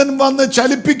ദൂതൻ വന്ന്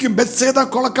ചലിപ്പിക്കും. ബെത്സേദ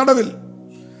കൊളക്കടവിൽ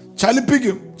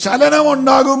ചലിപ്പിക്കും. ചലനം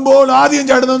ഉണ്ടാകുമ്പോൾ ആദ്യം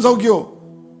ചാടുന്നവൻ സൗഖ്യമോ?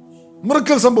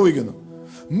 മിറക്കിൾ സംഭവിക്കുന്നു.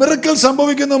 മിറക്കിൾ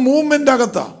സംഭവിക്കുന്ന മൂവ്മെന്റ്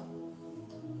അകത്താ.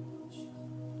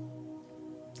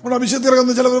 നമ്മുടെ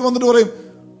അഭിഷേകത്തിറങ്ങുന്ന ചിലവർ വന്നിട്ട് പറയും,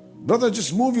 brother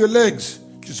just move your legs,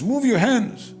 just move your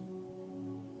hands,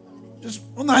 just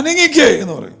ഒന്ന് അനങ്ങിക്കേ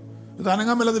എന്ന് പറയും. ഇത്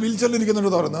അനങ്ങാൻ മേലാതെ വീൽ ചെയറിൽ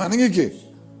ഇരിക്കുന്നുണ്ട് പറയുന്നത്, അനങ്ങിക്കേ.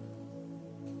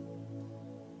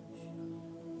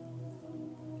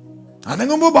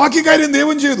 അനങ്ങുമ്പോ ബാക്കി കാര്യം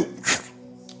ദൈവം ചെയ്തു.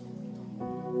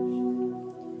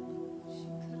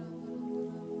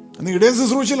 ഇടയ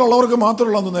ശുശ്രൂഷയിലുള്ളവർക്ക്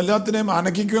മാത്രമുള്ള തോന്നുന്നു, എല്ലാത്തിനെയും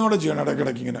അനക്കിക്കുകയും കൂടെ ചെയ്യണം.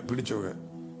 ഇടയ്ക്കിടയ്ക്ക് ഇങ്ങനെ പിടിച്ചോക്കെ.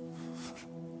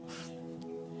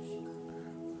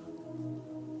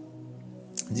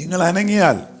 നിങ്ങൾ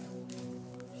അനങ്ങിയാൽ,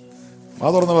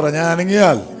 തുറന്ന് പറ, ഞാൻ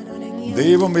അനങ്ങിയാൽ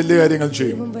ദൈവം വലിയ കാര്യങ്ങൾ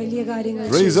ചെയ്യും.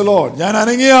 Praise the Lord. ഞാൻ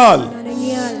അനങ്ങിയാൽ,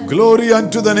 glory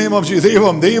unto the name of Jesus.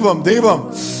 ദൈവം ദൈവം ദൈവം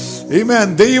Amen.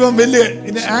 ദൈവം വലിയ.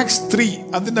 ആക്ട്സ് 3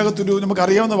 അതിൻ്റെ അകത്തൊരു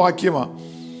നമുക്കറിയാവുന്ന വാക്യമാണ്.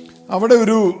 അവിടെ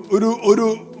ഒരു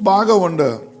ഭാഗമുണ്ട്.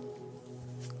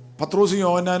 പത്രോസും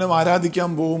യോഹന്നാനും ആരാധിക്കാൻ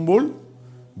പോകുമ്പോൾ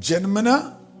ജന്മന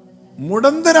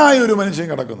മുടന്തനായ ഒരു മനുഷ്യൻ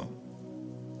കിടക്കുന്നു.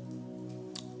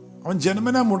 അവൻ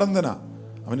ജന്മന മുടന്തനാ.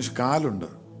 അവന് കാലുണ്ട്.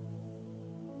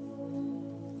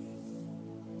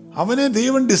 അവനെ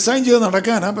ദൈവം ഡിസൈൻ ചെയ്ത്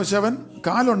നടക്കാനാ, പക്ഷെ അവൻ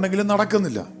കാലുണ്ടെങ്കിലും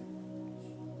നടക്കുന്നില്ല.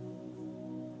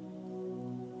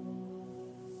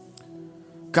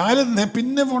 കാല്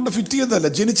പിന്നെ കൊണ്ട് ഫിറ്റ് ചെയ്തല്ല,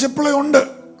 ജനിച്ചപ്പോഴേ ഉണ്ട്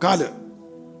കാല്,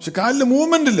 പക്ഷെ കാലിന്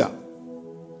മൂവ്മെന്റ് ഇല്ല,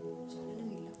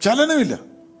 ചലനമില്ല.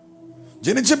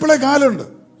 ജനിച്ചപ്പോഴേ കാലുണ്ട്,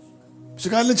 പക്ഷെ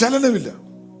കാലിന് ചലനമില്ല.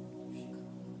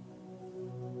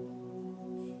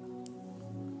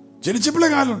 ജനിച്ചപ്പോഴേ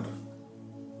കാലുണ്ട്.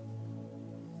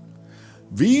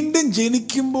 വീണ്ടും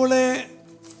ജനിക്കുമ്പോഴേ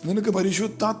നിനക്ക്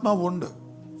പരിശുദ്ധാത്മാവുണ്ട്.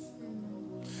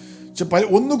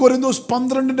 1 കൊരിന്തോസ്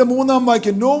 12:3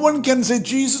 വാക്യം, no one can say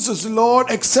Jesus is Lord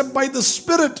except by the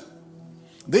Spirit.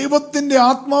 ദൈവത്തിന്റെ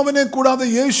ആത്മാവിനെ കൂടാതെ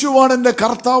യേശുവാണ് എന്റെ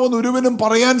കർത്താവെന്ന് ഒരുവനും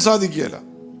പറയാൻ സാധിക്കുകയില്ല.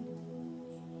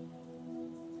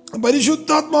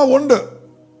 പരിശുദ്ധാത്മാവുണ്ട്.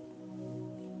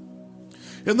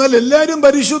 എന്നാൽ എല്ലാവരും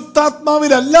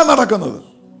പരിശുദ്ധാത്മാവിലല്ല നടക്കുന്നത്.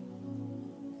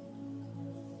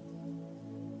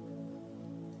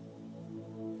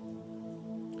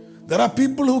 There are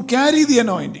people who carry the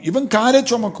anointing. ഇവൻ കാലെ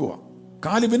ചുമക്കുക.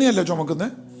 കാല് ഇവനെയല്ല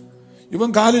ചുമക്കുന്നത്, ഇവൻ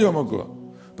കാല് ചുമക്കുക.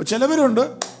 അപ്പൊ ചിലവരുണ്ട്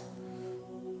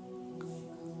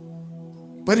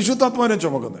പരിശുദ്ധാത്മാവിനെ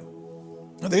ചുമക്കുന്നത്.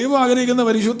 ദൈവം ആഗ്രഹിക്കുന്ന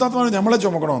പരിശുദ്ധാത്മാവിനെ നമ്മളെ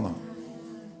ചുമക്കണമെന്ന്.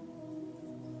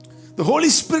 The Holy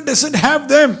Spirit doesn't have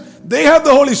them. They have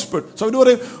the Holy Spirit. So അവര്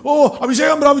പറയും, ഓ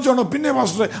അഭിഷേകം പ്രാപിച്ചോണോ? പിന്നെ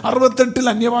പാസ്റ്ററെ 68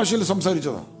 അന്യഭാഷയിൽ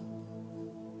സംസാരിച്ചതാ.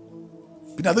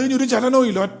 പിന്നെ അത് കഴിഞ്ഞൊരു ചലനവും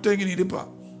ഇല്ല, ഒറ്റ ഇങ്ങനെ ഇരിപ്പാ.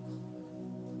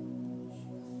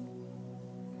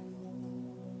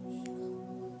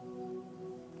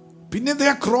 പിന്നെ they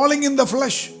are crawling in the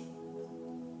flesh.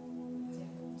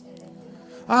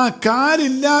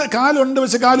 കാലുണ്ട്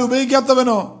പക്ഷെ കാല്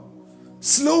ഉപയോഗിക്കാത്തവനോ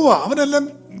സ്ലോവാ. അവനെല്ലാം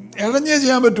ഇഴഞ്ഞേ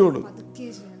ചെയ്യാൻ പറ്റുള്ളൂ.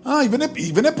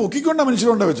 ഇവനെ പൊക്കിക്കൊണ്ടാ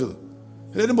മനുഷ്യരുണ്ടാ വെച്ചത്.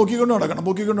 എല്ലാവരും പൊക്കിക്കൊണ്ട്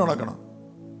നടക്കണം.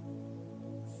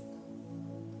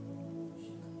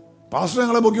 പാസ്റ്റർ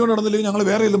ഞങ്ങളെ പൊക്കിക്കൊണ്ട് നടന്നില്ലെങ്കിൽ ഞങ്ങൾ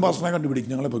വേറെ ഏതെങ്കിലും പാസ്റ്ററിനെ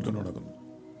കണ്ടുപിടിക്കും, ഞങ്ങളെ പൊക്കിക്കൊണ്ട് നടക്കുന്നു.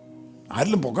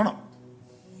 ആരെങ്കിലും പൊക്കണം.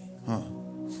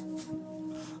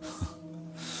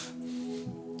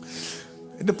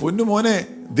 എന്റെ പൊന്നു മോനെ,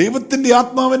 ദൈവത്തിന്റെ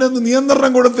ആത്മാവിനെ ഒന്ന്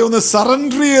നിയന്ത്രണം കൊടുത്തേ, ഒന്ന്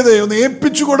സറണ്ടർ ചെയ്തേ, ഒന്ന്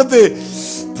ഏൽപ്പിച്ചു കൊടുത്തേ.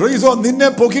 നിന്നെ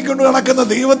പൊക്കിക്കൊണ്ട് നടക്കുന്ന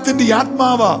ദൈവത്തിന്റെ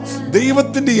ആത്മാവാ.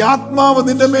 ദൈവത്തിന്റെ ആത്മാവ്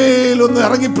നിന്റെ മേൽ ഒന്ന്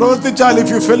ഇറങ്ങി പ്രവർത്തിച്ചാൽ,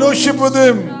 if you fellowship with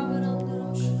him,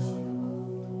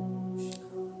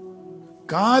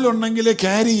 കാലുണ്ടെങ്കിലേ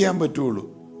ക്യാരി ചെയ്യാൻ പറ്റുള്ളൂ.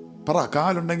 പറ,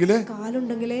 കാലുണ്ടെങ്കിലേ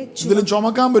ഇതിലും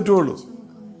ചുമക്കാൻ പറ്റുള്ളൂ,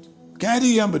 ക്യാരി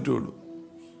ചെയ്യാൻ പറ്റുള്ളൂ.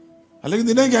 അല്ലെങ്കിൽ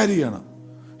നിന്നെ ക്യാരി ചെയ്യണം.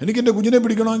 എനിക്ക് എൻ്റെ കുഞ്ഞിനെ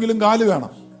പിടിക്കണമെങ്കിലും കാല്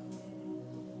വേണം,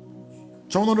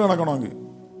 ചുമന്നുകൊണ്ട് നടക്കണമെങ്കിൽ.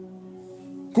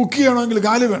 കുക്ക് ചെയ്യണമെങ്കിൽ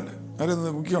കാല് വേണ്ടേ?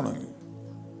 കുക്ക് ചെയ്യണമെങ്കിൽ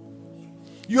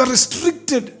you are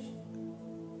restricted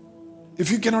if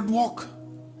you cannot walk.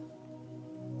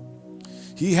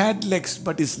 He had legs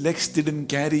but his legs didn't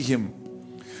carry him.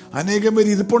 അനേകം പേര്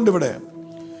ഇരിപ്പുണ്ട് ഇവിടെ.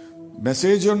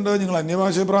 മെസ്സേജ് ഉണ്ട്, നിങ്ങൾ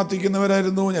അന്യഭാഷ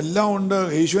പ്രാർത്ഥിക്കുന്നവരായിരുന്നു, എല്ലാം ഉണ്ട്,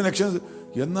 യേശുവിൻ രക്ഷ.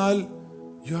 എന്നാൽ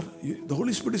the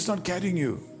Holy Spirit is not carrying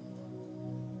you.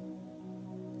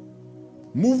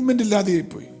 Movement ഇല്ലാതെ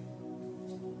പോയി.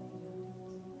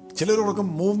 ചിലരോടൊക്കെ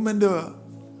മൂവ്മെന്റ്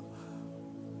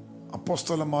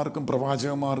അപ്പോസ്തലന്മാർക്കും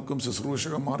പ്രവാചകന്മാർക്കും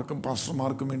ശുശ്രൂഷകന്മാർക്കും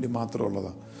പാസ്റ്റർമാർക്കും വേണ്ടി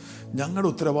മാത്രമുള്ളതാണ്. ഞങ്ങളുടെ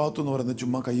ഉത്തരവാദിത്വം എന്ന് പറയുന്നത്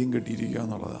ചുമ്മാ കയ്യും കെട്ടിയിരിക്കുക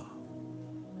എന്നുള്ളതാണ്.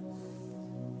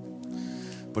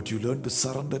 But you learn to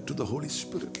surrender to the Holy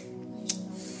Spirit.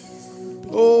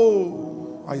 Oh,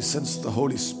 I sense the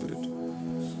Holy Spirit.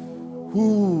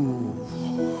 Ooh,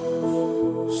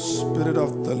 Spirit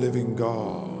of the living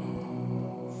God.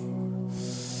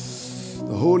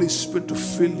 The Holy Spirit to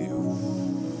fill you.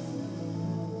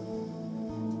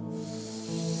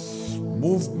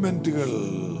 മൂവ്മെന്റുകൾ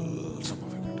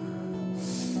സംഭവിക്കട്ടെ.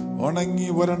 ഉണങ്ങി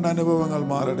വരണ്ട അനുഭവങ്ങൾ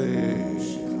മാറട്ടെ.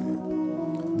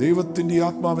 ദൈവത്തിന്റെ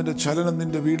ആത്മാവിന്റെ ചലനം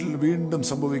നിന്റെ വീട്ടിൽ വീണ്ടും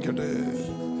സംഭവിക്കട്ടെ.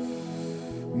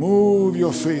 Move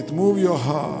your faith, move your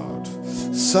heart,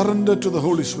 surrender to the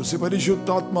Holy Spirit.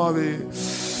 പരിശുദ്ധാത്മാവേ,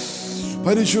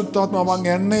 പരിശുദ്ധാത്മാവ്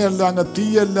അങ്ങ് എണ്ണയല്ല, അങ്ങ്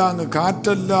തീയല്ല, അങ്ങ്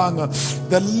കാറ്റല്ല, അങ്ങ്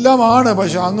ഇതെല്ലാമാണ്.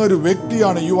 പക്ഷെ അങ്ങ് ഒരു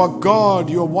വ്യക്തിയാണ്. You are God,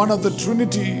 you are one of the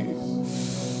Trinity.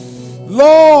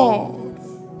 Lord,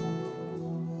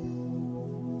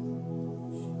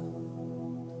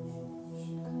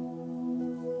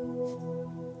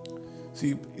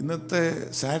 ഇന്നത്തെ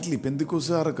സാഡ്ലി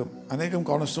പെന്തിക്കോസുകാർക്കും അനേകം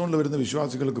കോൺസ്റ്റോണിൽ വരുന്ന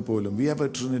വിശ്വാസികൾക്ക് പോലും വി ഹാവ് എ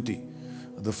ട്രിനിറ്റി.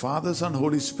 അത് ഫാദർ സൺ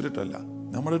ഹോളി സ്പിരിറ്റ് അല്ല.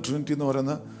 നമ്മുടെ ട്രിനിറ്റി എന്ന്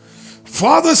പറയുന്നത്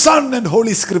father son and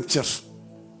holy scripture.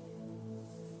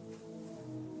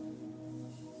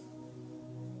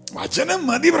 വചനം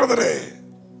മതി ബ്രദറെ.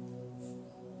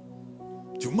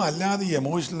 ചുമ്മാ അല്ലാതെ ഈ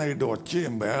എമോഷണലായിട്ട്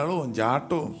ഒച്ചയും ബഹളവും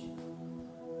ചാട്ടവും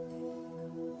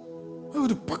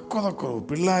ഒരു പക്വതക്കുറവ്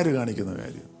പിള്ളേർ കാണിക്കുന്ന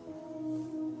കാര്യം.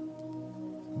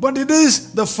 But it is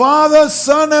the Father,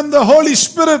 Son and the Holy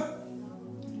Spirit.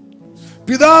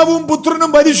 പിതാവും പുത്രനും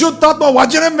പരിശുദ്ധാത്മാവും.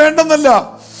 വചനം വേണ്ടെന്നല്ല.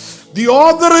 The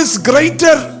author is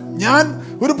greater. ഞാൻ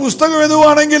ഒരു പുസ്തകം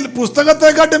എഴുതുവാണെങ്കിൽ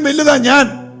പുസ്തകത്തെക്കാട്ടും വലുതാ ഞാൻ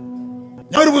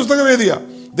ഒരു പുസ്തകം എഴുതിയ.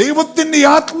 ദൈവത്തിന്റെ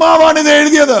ആത്മാവാണ് ഇത്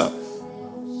എഴുതിയത്.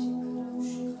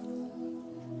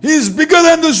 He is bigger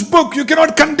than this book. You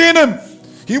cannot contain him.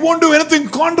 He won't do anything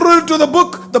contrary to the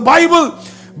book, the Bible.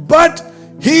 But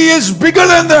He is bigger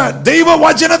than that.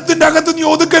 ദൈവവചനത്തിന്റെ അകത്ത് നീ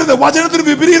ഒതുക്കരുത്. വചനത്തിന്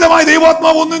വിപരീതമായി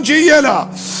ദൈവാത്മാവ് ഒന്നും ചെയ്യല.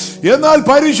 എന്നാൽ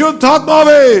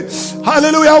പരിശുദ്ധാത്മാവേ,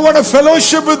 hallelujah, I want a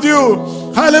fellowship with you.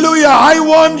 Hallelujah, I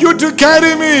want you to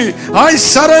carry me. I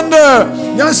surrender.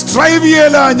 ഞാൻ സ്ട്രൈവ്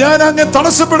ചെയ്യല, ഞാൻ അങ്ങ്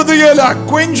തടസ്സപ്പെടുത്തുകയല്ല,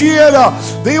 ക്വെഞ്ച് ചെയ്യല.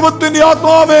 ദൈവത്തിന്റെ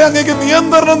ആത്മാവേ അങ്ങേക്ക്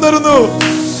നിയന്ത്രണം തരുന്നു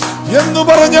എന്ന്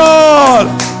പറഞ്ഞാൽ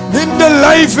നിന്റെ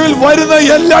ലൈഫിൽ വരുന്ന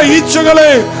എല്ലാ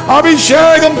ഈച്ചകളെയും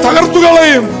അഭിഷേകം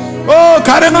തകർത്തുകളയും. ഓ,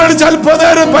 കരങ്ങളടിച്ച്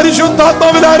അല്പനേരം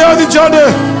പരിശുദ്ധാത്മാവിൽ ആരാധിച്ചാണ്.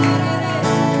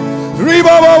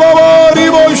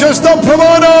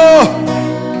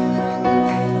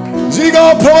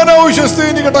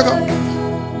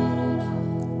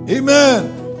 Amen.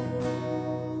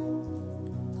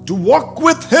 To walk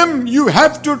with him, you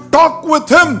have to talk with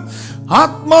him.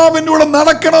 ആത്മാവിനൂടെ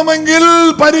നടക്കണമെങ്കിൽ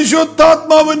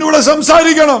പരിശുദ്ധാത്മാവിനൂടെ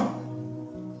സംസാരിക്കണം.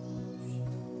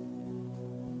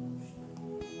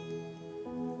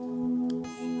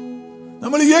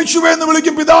 നമ്മൾ യേശുവേ എന്ന്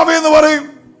വിളിക്കും, പിതാവേ എന്ന് പറയും.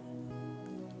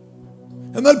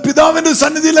 എന്നാൽ പിതാവിന്റെ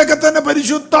സന്നിധിയിലേക്ക് തന്നെ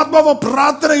പരിശുദ്ധാത്മാവ്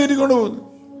പ്രാർത്ഥന കേട്ടിക്കൊണ്ട് പോകുന്നു.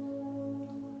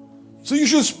 So you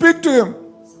should speak to him.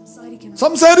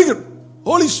 സംസാരിക്കണം.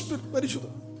 ഹോളി സ്പിരിറ്റ്, പരിശുദ്ധ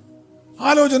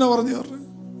ആലോചന പറഞ്ഞു.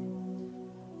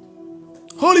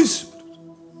 ഹോളി സ്പിരിറ്റ്,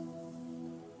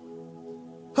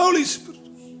 ഹോളി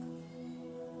സ്പിരിറ്റ്,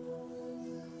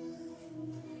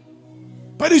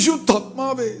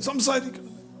 പരിശുദ്ധാത്മാവേ സംസാരിക്കണം.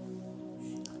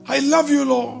 I love you,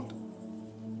 Lord.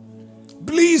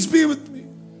 Please be with me.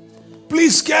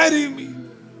 Please carry me.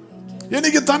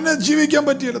 എനിക്ക് തന്നെ ജീവിക്കാൻ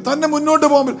പറ്റിയില്ല, തന്നെ മുന്നോട്ട്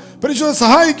പോകാൻ പരിശുദ്ധ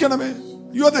സഹായിക്കണമേ.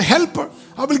 You are the helper.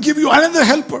 I will give you another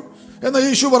helper എന്നാ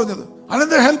യേശു പറഞ്ഞത്.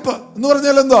 അനന്തര ഹെൽപ്പർ എന്ന്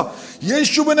പറഞ്ഞാൽ എന്താ?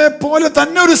 യേശുവിനെ പോലെ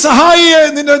തന്നെ ഒരു സഹായിയെ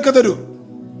നിനക്ക് തരൂ.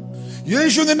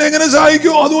 യേശു നിന്നെ എങ്ങനെ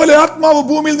സഹായിക്കും അതുപോലെ ആത്മാവ്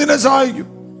ഭൂമിയിൽ നിന്നെ സഹായിക്കും.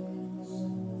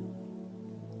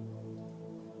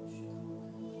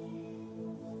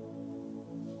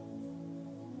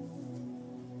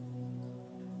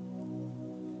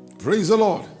 Praise the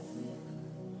Lord.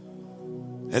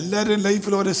 എല്ലാവരുടെയും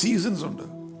ലൈഫിൽ ഓരോ സീസൺസ് ഉണ്ട്.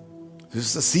 This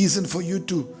is the season for you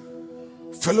to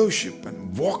fellowship and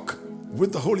walk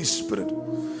with the Holy Spirit.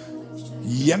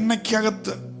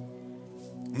 എണ്ണയ്ക്കകത്ത്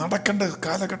നടക്കേണ്ട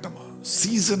കാലഘട്ടമാണ്,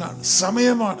 സീസണാണ്,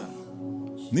 സമയമാണ്.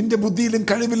 നിന്റെ ബുദ്ധിയിലും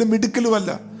കഴിവിലും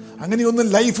മിടുക്കലുമല്ല. അങ്ങനെയൊന്നും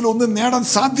ലൈഫിൽ ഒന്നും നേടാൻ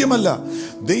സാധ്യമല്ല.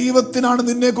 ദൈവത്തിനാണ്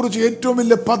നിന്നെക്കുറിച്ച് ഏറ്റവും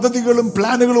വലിയ പദ്ധതികളും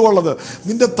പ്ലാനുകളും ഉള്ളത്.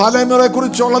 നിന്റെ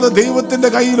തലമുറയെക്കുറിച്ചുള്ളത് ദൈവത്തിന്റെ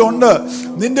കയ്യിലുണ്ട്.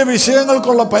 നിന്റെ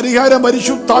വിഷയങ്ങൾക്കുള്ള പരിഹാരം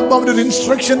പരിശുദ്ധാത്മാവിന്റെ ഒരു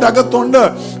ഇൻസ്ട്രക്ഷന്റെ അകത്തുണ്ട്.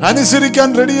 അനുസരിക്കാൻ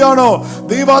റെഡിയാണോ?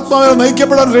 ദൈവാത്മാവിനെ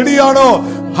നയിക്കപ്പെടാൻ റെഡിയാണോ?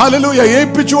 ഹല്ലേലൂയ.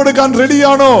 ഏൽപ്പിച്ചു കൊടുക്കാൻ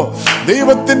റെഡിയാണോ?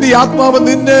 ദൈവത്തിന്റെ ആത്മാവ്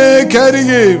നിന്നെ carry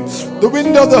ചെയ്യും. The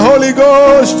wind of the Holy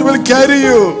Ghost will carry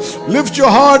you. Lift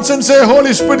your hearts and say,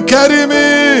 Holy Spirit, carry me.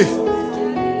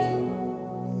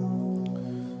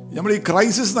 നമ്മൾ ഈ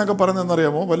ക്രൈസിസ് എന്നൊക്കെ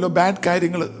പറയുന്നതെന്നറിയാമോ? വല്ല ബാഡ്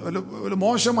കാര്യങ്ങൾ, വല്ല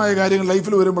മോശമായ കാര്യങ്ങൾ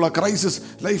ലൈഫിൽ വരുമ്പോഴാണ് ക്രൈസിസ്.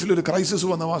 ലൈഫിലൊരു ക്രൈസിസ്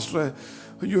വന്ന മാസ്റ്ററെ,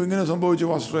 അയ്യോ ഇങ്ങനെ സംഭവിച്ചു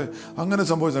മാസ്റ്ററെ, അങ്ങനെ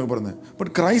സംഭവിച്ചെന്നൊക്കെ പറഞ്ഞത്.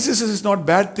 But crisis is not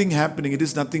bad thing happening, it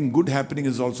is nothing good happening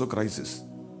is also crisis.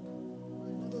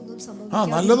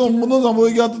 നല്ലതൊന്നും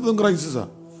സംഭവിക്കാത്തതും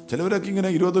ക്രൈസിസാണ്. ചിലവരൊക്കെ ഇങ്ങനെ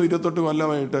 20-28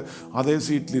 കൊല്ലമായിട്ട് അതേ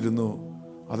സീറ്റിലിരുന്നു,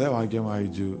 അതേ വാക്യം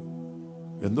വായിച്ചു,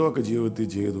 എന്തോക്കെ ജീവിതത്തിൽ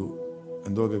ചെയ്തു,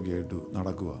 എന്തോക്കെ കേട്ടു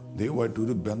നടക്കുക. ദൈവമായിട്ട്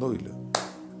ഒരു ബന്ധവുമില്ല.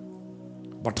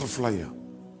 ബട്ടർഫ്ലൈയാ.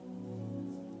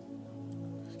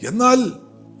 എന്നാൽ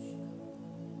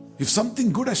if something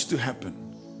good has to happen,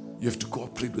 you have to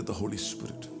cooperate with the Holy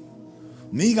Spirit.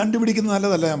 നീ കണ്ടുപിടിക്കുന്ന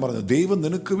നല്ലതല്ല ഞാൻ പറഞ്ഞത്. ദൈവം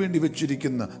നിനക്ക് വേണ്ടി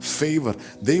വെച്ചിരിക്കുന്ന ഫേവർ,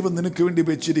 ദൈവം നിനക്ക് വേണ്ടി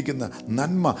വെച്ചിരിക്കുന്ന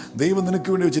നന്മ, ദൈവം നിനക്ക്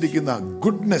വേണ്ടി വെച്ചിരിക്കുന്ന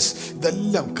ഗുഡ്നെസ്,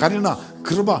 ഇതെല്ലാം കരുണ,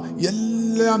 കൃപ,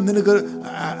 എല്ലാം നിനക്ക്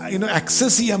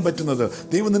ആക്സസ് ചെയ്യാൻ പറ്റുന്നത്,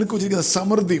 ദൈവം നിനക്ക് വെച്ചിരിക്കുന്ന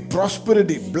സമൃദ്ധി,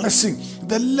 പ്രോസ്പെരിറ്റി, ബ്ലെസ്സിങ്,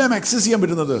 ഇതെല്ലാം ആക്സസ് ചെയ്യാൻ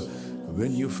പറ്റുന്നത്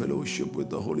when you fellowship with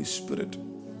the Holy Spirit.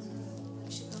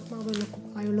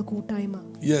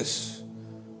 Yes.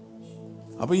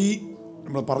 അപ്പോൾ ഈ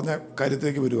നമ്മൾ പറഞ്ഞ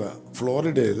കാര്യത്തിലേക്ക് വരിക.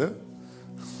 ഫ്ലോറിഡയിൽ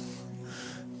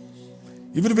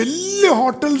ഇവർ വലിയ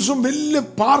ഹോട്ടൽസും വലിയ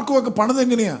പാർക്കും ഒക്കെ പണിത്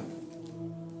എങ്ങനെയാ?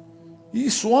 ഈ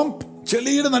swamp,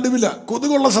 ചെളിയുടെ നടുവില,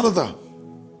 കൊതുകുള്ള സ്ഥലത്താ.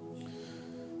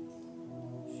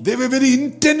 They were very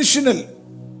intentional.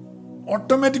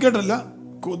 Automatic ആയിട്ടല്ല,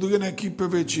 കൊതുകിനെ കീപ്പ്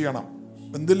അവേ ചെയ്യണം.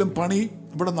 എന്തെങ്കിലും പണി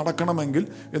ഇവിടെ നടക്കണമെങ്കിൽ,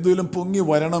 എന്തെങ്കിലും പൊങ്ങി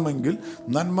വരണമെങ്കിൽ,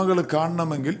 നന്മകൾ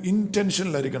കാണണമെങ്കിൽ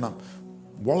ഇന്റൻഷനിലായിരിക്കണം.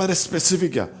 വളരെ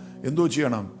സ്പെസിഫിക്കാ. എന്തോ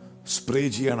ചെയ്യണം? സ്പ്രേ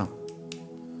ചെയ്യണം,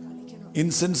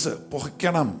 ഇൻസെൻസ്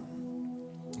പുകയ്ക്കണം.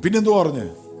 പിന്നെന്തോ പറഞ്ഞ്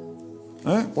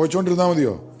പോയിച്ചോണ്ടിരുന്നാ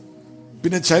മതിയോ?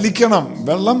 പിന്നെ ചലിക്കണം,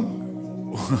 വെള്ളം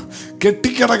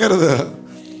കെട്ടിക്കിടക്കരുത്,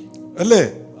 അല്ലേ?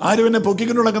 ആരും എന്നെ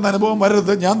പൊക്കിക്കൊണ്ട് നടക്കുന്ന അനുഭവം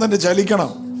വരരുത്, ഞാൻ തന്നെ ചലിക്കണം.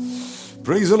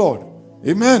 Price the Lord.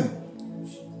 ആമേൻ.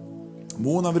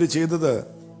 3 അവർ ചെയ്തത്,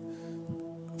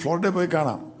 ഫ്ലോറിഡയിൽ പോയി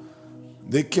കാണാം.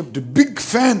 They kept big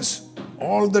fans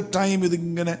all the time.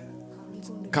 ഇതിങ്ങനെ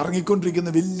കറങ്ങിക്കൊണ്ടിരിക്കുന്ന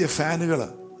വലിയ ഫാനുകൾ,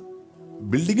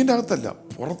 ബിൽഡിങ്ങിന്റെ അകത്തല്ല,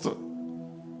 പുറത്ത്.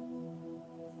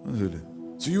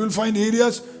 So you will find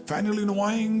areas ഫാനുകൾ ഇങ്ങനെ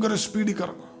ഭയങ്കര സ്പീഡിൽ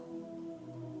കറങ്ങും.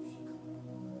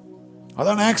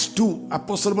 അതാണ് ആക്ട്സ് 2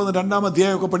 അപ്പോസ്തലരുടെ 2-ാം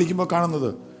അധ്യായമൊക്കെ പഠിക്കുമ്പോൾ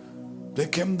കാണുന്നത്.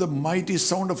 There came the mighty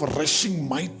sound of a rushing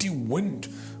mighty wind.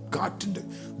 കാറ്റിന്റെ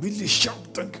വലിയ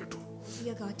ശബ്ദം കേട്ടു,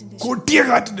 കൊട്ടിയ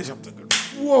കാറ്റിന്റെ ശബ്ദം കേട്ടു.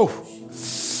 ഓ,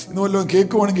 ഇന്ന് വല്ലതും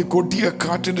കേൾക്കുവാണെങ്കിൽ കൊട്ടിയ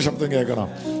കാറ്റിന്റെ ശബ്ദം കേൾക്കണം.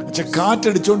 പക്ഷെ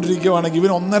കാറ്റടിച്ചോണ്ടിരിക്കുവാണെങ്കിൽ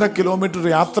ഇവൻ 1.5 കിലോമീറ്റർ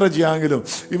യാത്ര ചെയ്യാമെങ്കിലും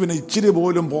ഇവന് ഇച്ചിരി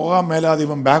പോലും പോകാൻ മേലാതെ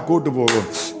ഇവൻ ബാക്കോട്ട് പോകും.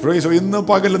 ഇന്ന്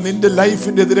പകൽ നിന്റെ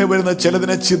ലൈഫിന്റെ എതിരെ വരുന്ന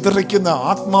ചിലതിനെ ചിതറിക്കുന്ന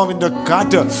ആത്മാവിന്റെ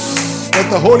കാറ്റ്, let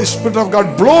the Holy Spirit of God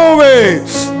blow away,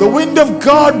 the wind of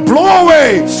God blow away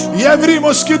every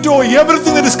mosquito,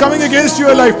 everything that is coming against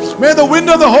your life. May the wind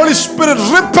of the Holy Spirit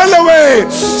repel away.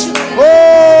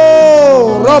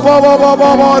 Oh, raba baba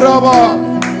baba raba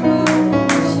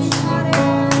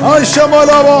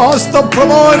aishamala hasta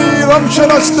pramani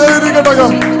ramshalasteri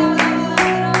gadagam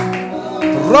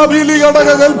rabili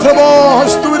gadagal prabha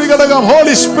hasturi gadagam.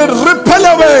 Holy Spirit, repel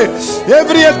away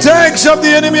every attacks of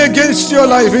the enemy against your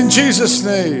life in Jesus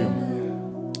name.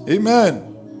 Amen.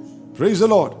 Praise the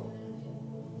Lord.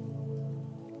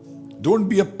 Don't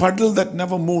be a puddle that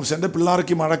never moves. എൻ്റെ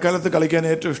പിള്ളേർക്ക് മഴക്കാലത്ത് കളിക്കാൻ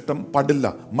ഏറ്റവും ഇഷ്ടം പടില്ല,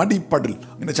 മടി പടിൽ.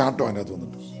 അങ്ങനെ ചാട്ടം അതിനകത്ത്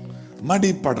വന്നിട്ട്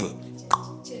മടി പടൽ,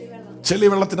 ചെളി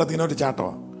വെള്ളത്തിനകത്ത് ഇങ്ങനെ ഒരു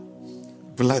ചാട്ടമാണ്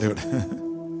പിള്ളേരോട്.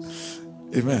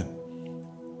 Amen.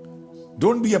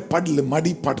 Don't be a puddle,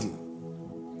 muddy puddle.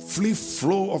 Free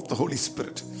flow of the Holy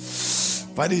Spirit.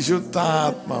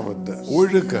 പരിശുദ്ധാത്മാവിന്റെ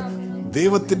ഒഴുക്ക്,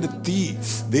 ദൈവത്തിന്റെ തീ,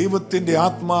 ദൈവത്തിന്റെ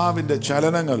ആത്മാവിന്റെ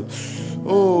ചലനങ്ങൾ.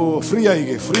 ഓ, ഫ്രീ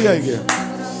ആയിക്കേ, ഫ്രീ ആയിക്കേ,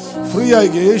 ഫ്രീ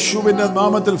ആയിക്കേ. യേശുവിന്റെ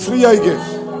നാമത്തിൽ ഫ്രീ ആയിക്കേ,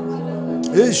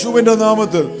 യേശുവിന്റെ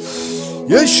നാമത്തിൽ,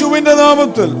 യേശുവിന്റെ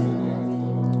നാമത്തിൽ.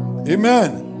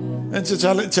 ആമേൻ.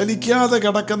 ചലിക്കാതെ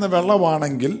കിടക്കുന്ന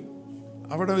വെള്ളമാണെങ്കിൽ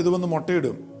അവിടെ ഇത് വന്ന്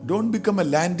മുട്ടയിടും. Don't become a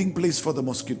landing place for the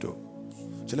mosquito.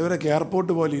 ചിലവരൊക്കെ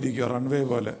എയർപോർട്ട് പോലെ ഇരിക്കുക, റൺവേ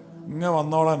പോലെ ഇങ്ങനെ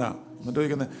വന്നോളാനാ. എന്നിട്ട്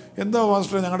ചോദിക്കുന്നത്, എന്താ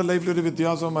മാസ്റ്റർ ഞങ്ങളുടെ ലൈഫിലൊരു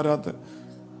വ്യത്യാസവും വരാത്ത?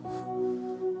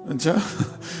 എന്നുവെച്ചാൽ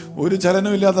ഒരു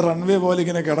ചലനവും ഇല്ലാത്ത റൺവേ പോലെ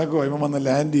ഇങ്ങനെ കിടക്കുമോ ഇവൻ വന്ന്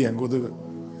ലാൻഡ് ചെയ്യാൻ കൊതുക്.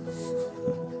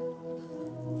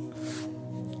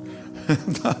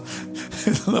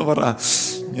 എന്താ പറ,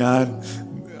 ഞാൻ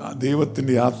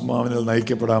ദൈവത്തിന്റെ ആത്മാവിനാൽ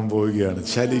നയിക്കപ്പെടാൻ പോവുകയാണ്,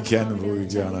 ചലിക്കാൻ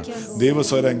പോവുകയാണ്,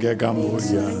 ദൈവസ്വരം കേൾക്കാൻ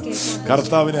പോവുകയാണ്,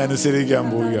 കർത്താവിനെ അനുസരിക്കാൻ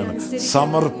പോവുകയാണ്,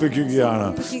 സമർപ്പിക്കുകയാണ്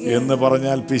എന്ന്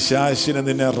പറഞ്ഞാൽ പിശാചിന്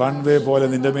നിന്നെ റൺവേ പോലെ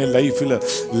നിന്റെ മേൽ ലൈഫിൽ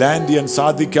ലാൻഡ് ചെയ്യാൻ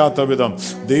സാധിക്കാത്ത വിധം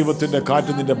ദൈവത്തിന്റെ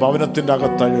കാറ്റ് നിന്റെ ഭവനത്തിന്റെ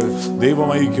അകത്ത് ദൈവം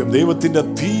അയക്കും. ദൈവത്തിന്റെ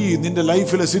തീ നിന്റെ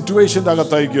ലൈഫിലെ സിറ്റുവേഷന്റെ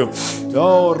അകത്തയക്കും. ഓ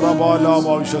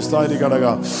റബാലാബാ വിശ്വസ്താരി കടക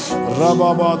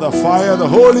റബാബാ the fire, the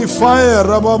holy fire,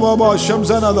 റബാബാ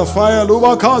ശംസന ദ ഫയർ,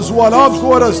 ലുബാകാസ് വലാബ്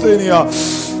ഖുറസ്തനിയ.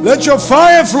 Let your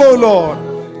fire flow, Lord,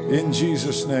 in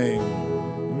Jesus' name.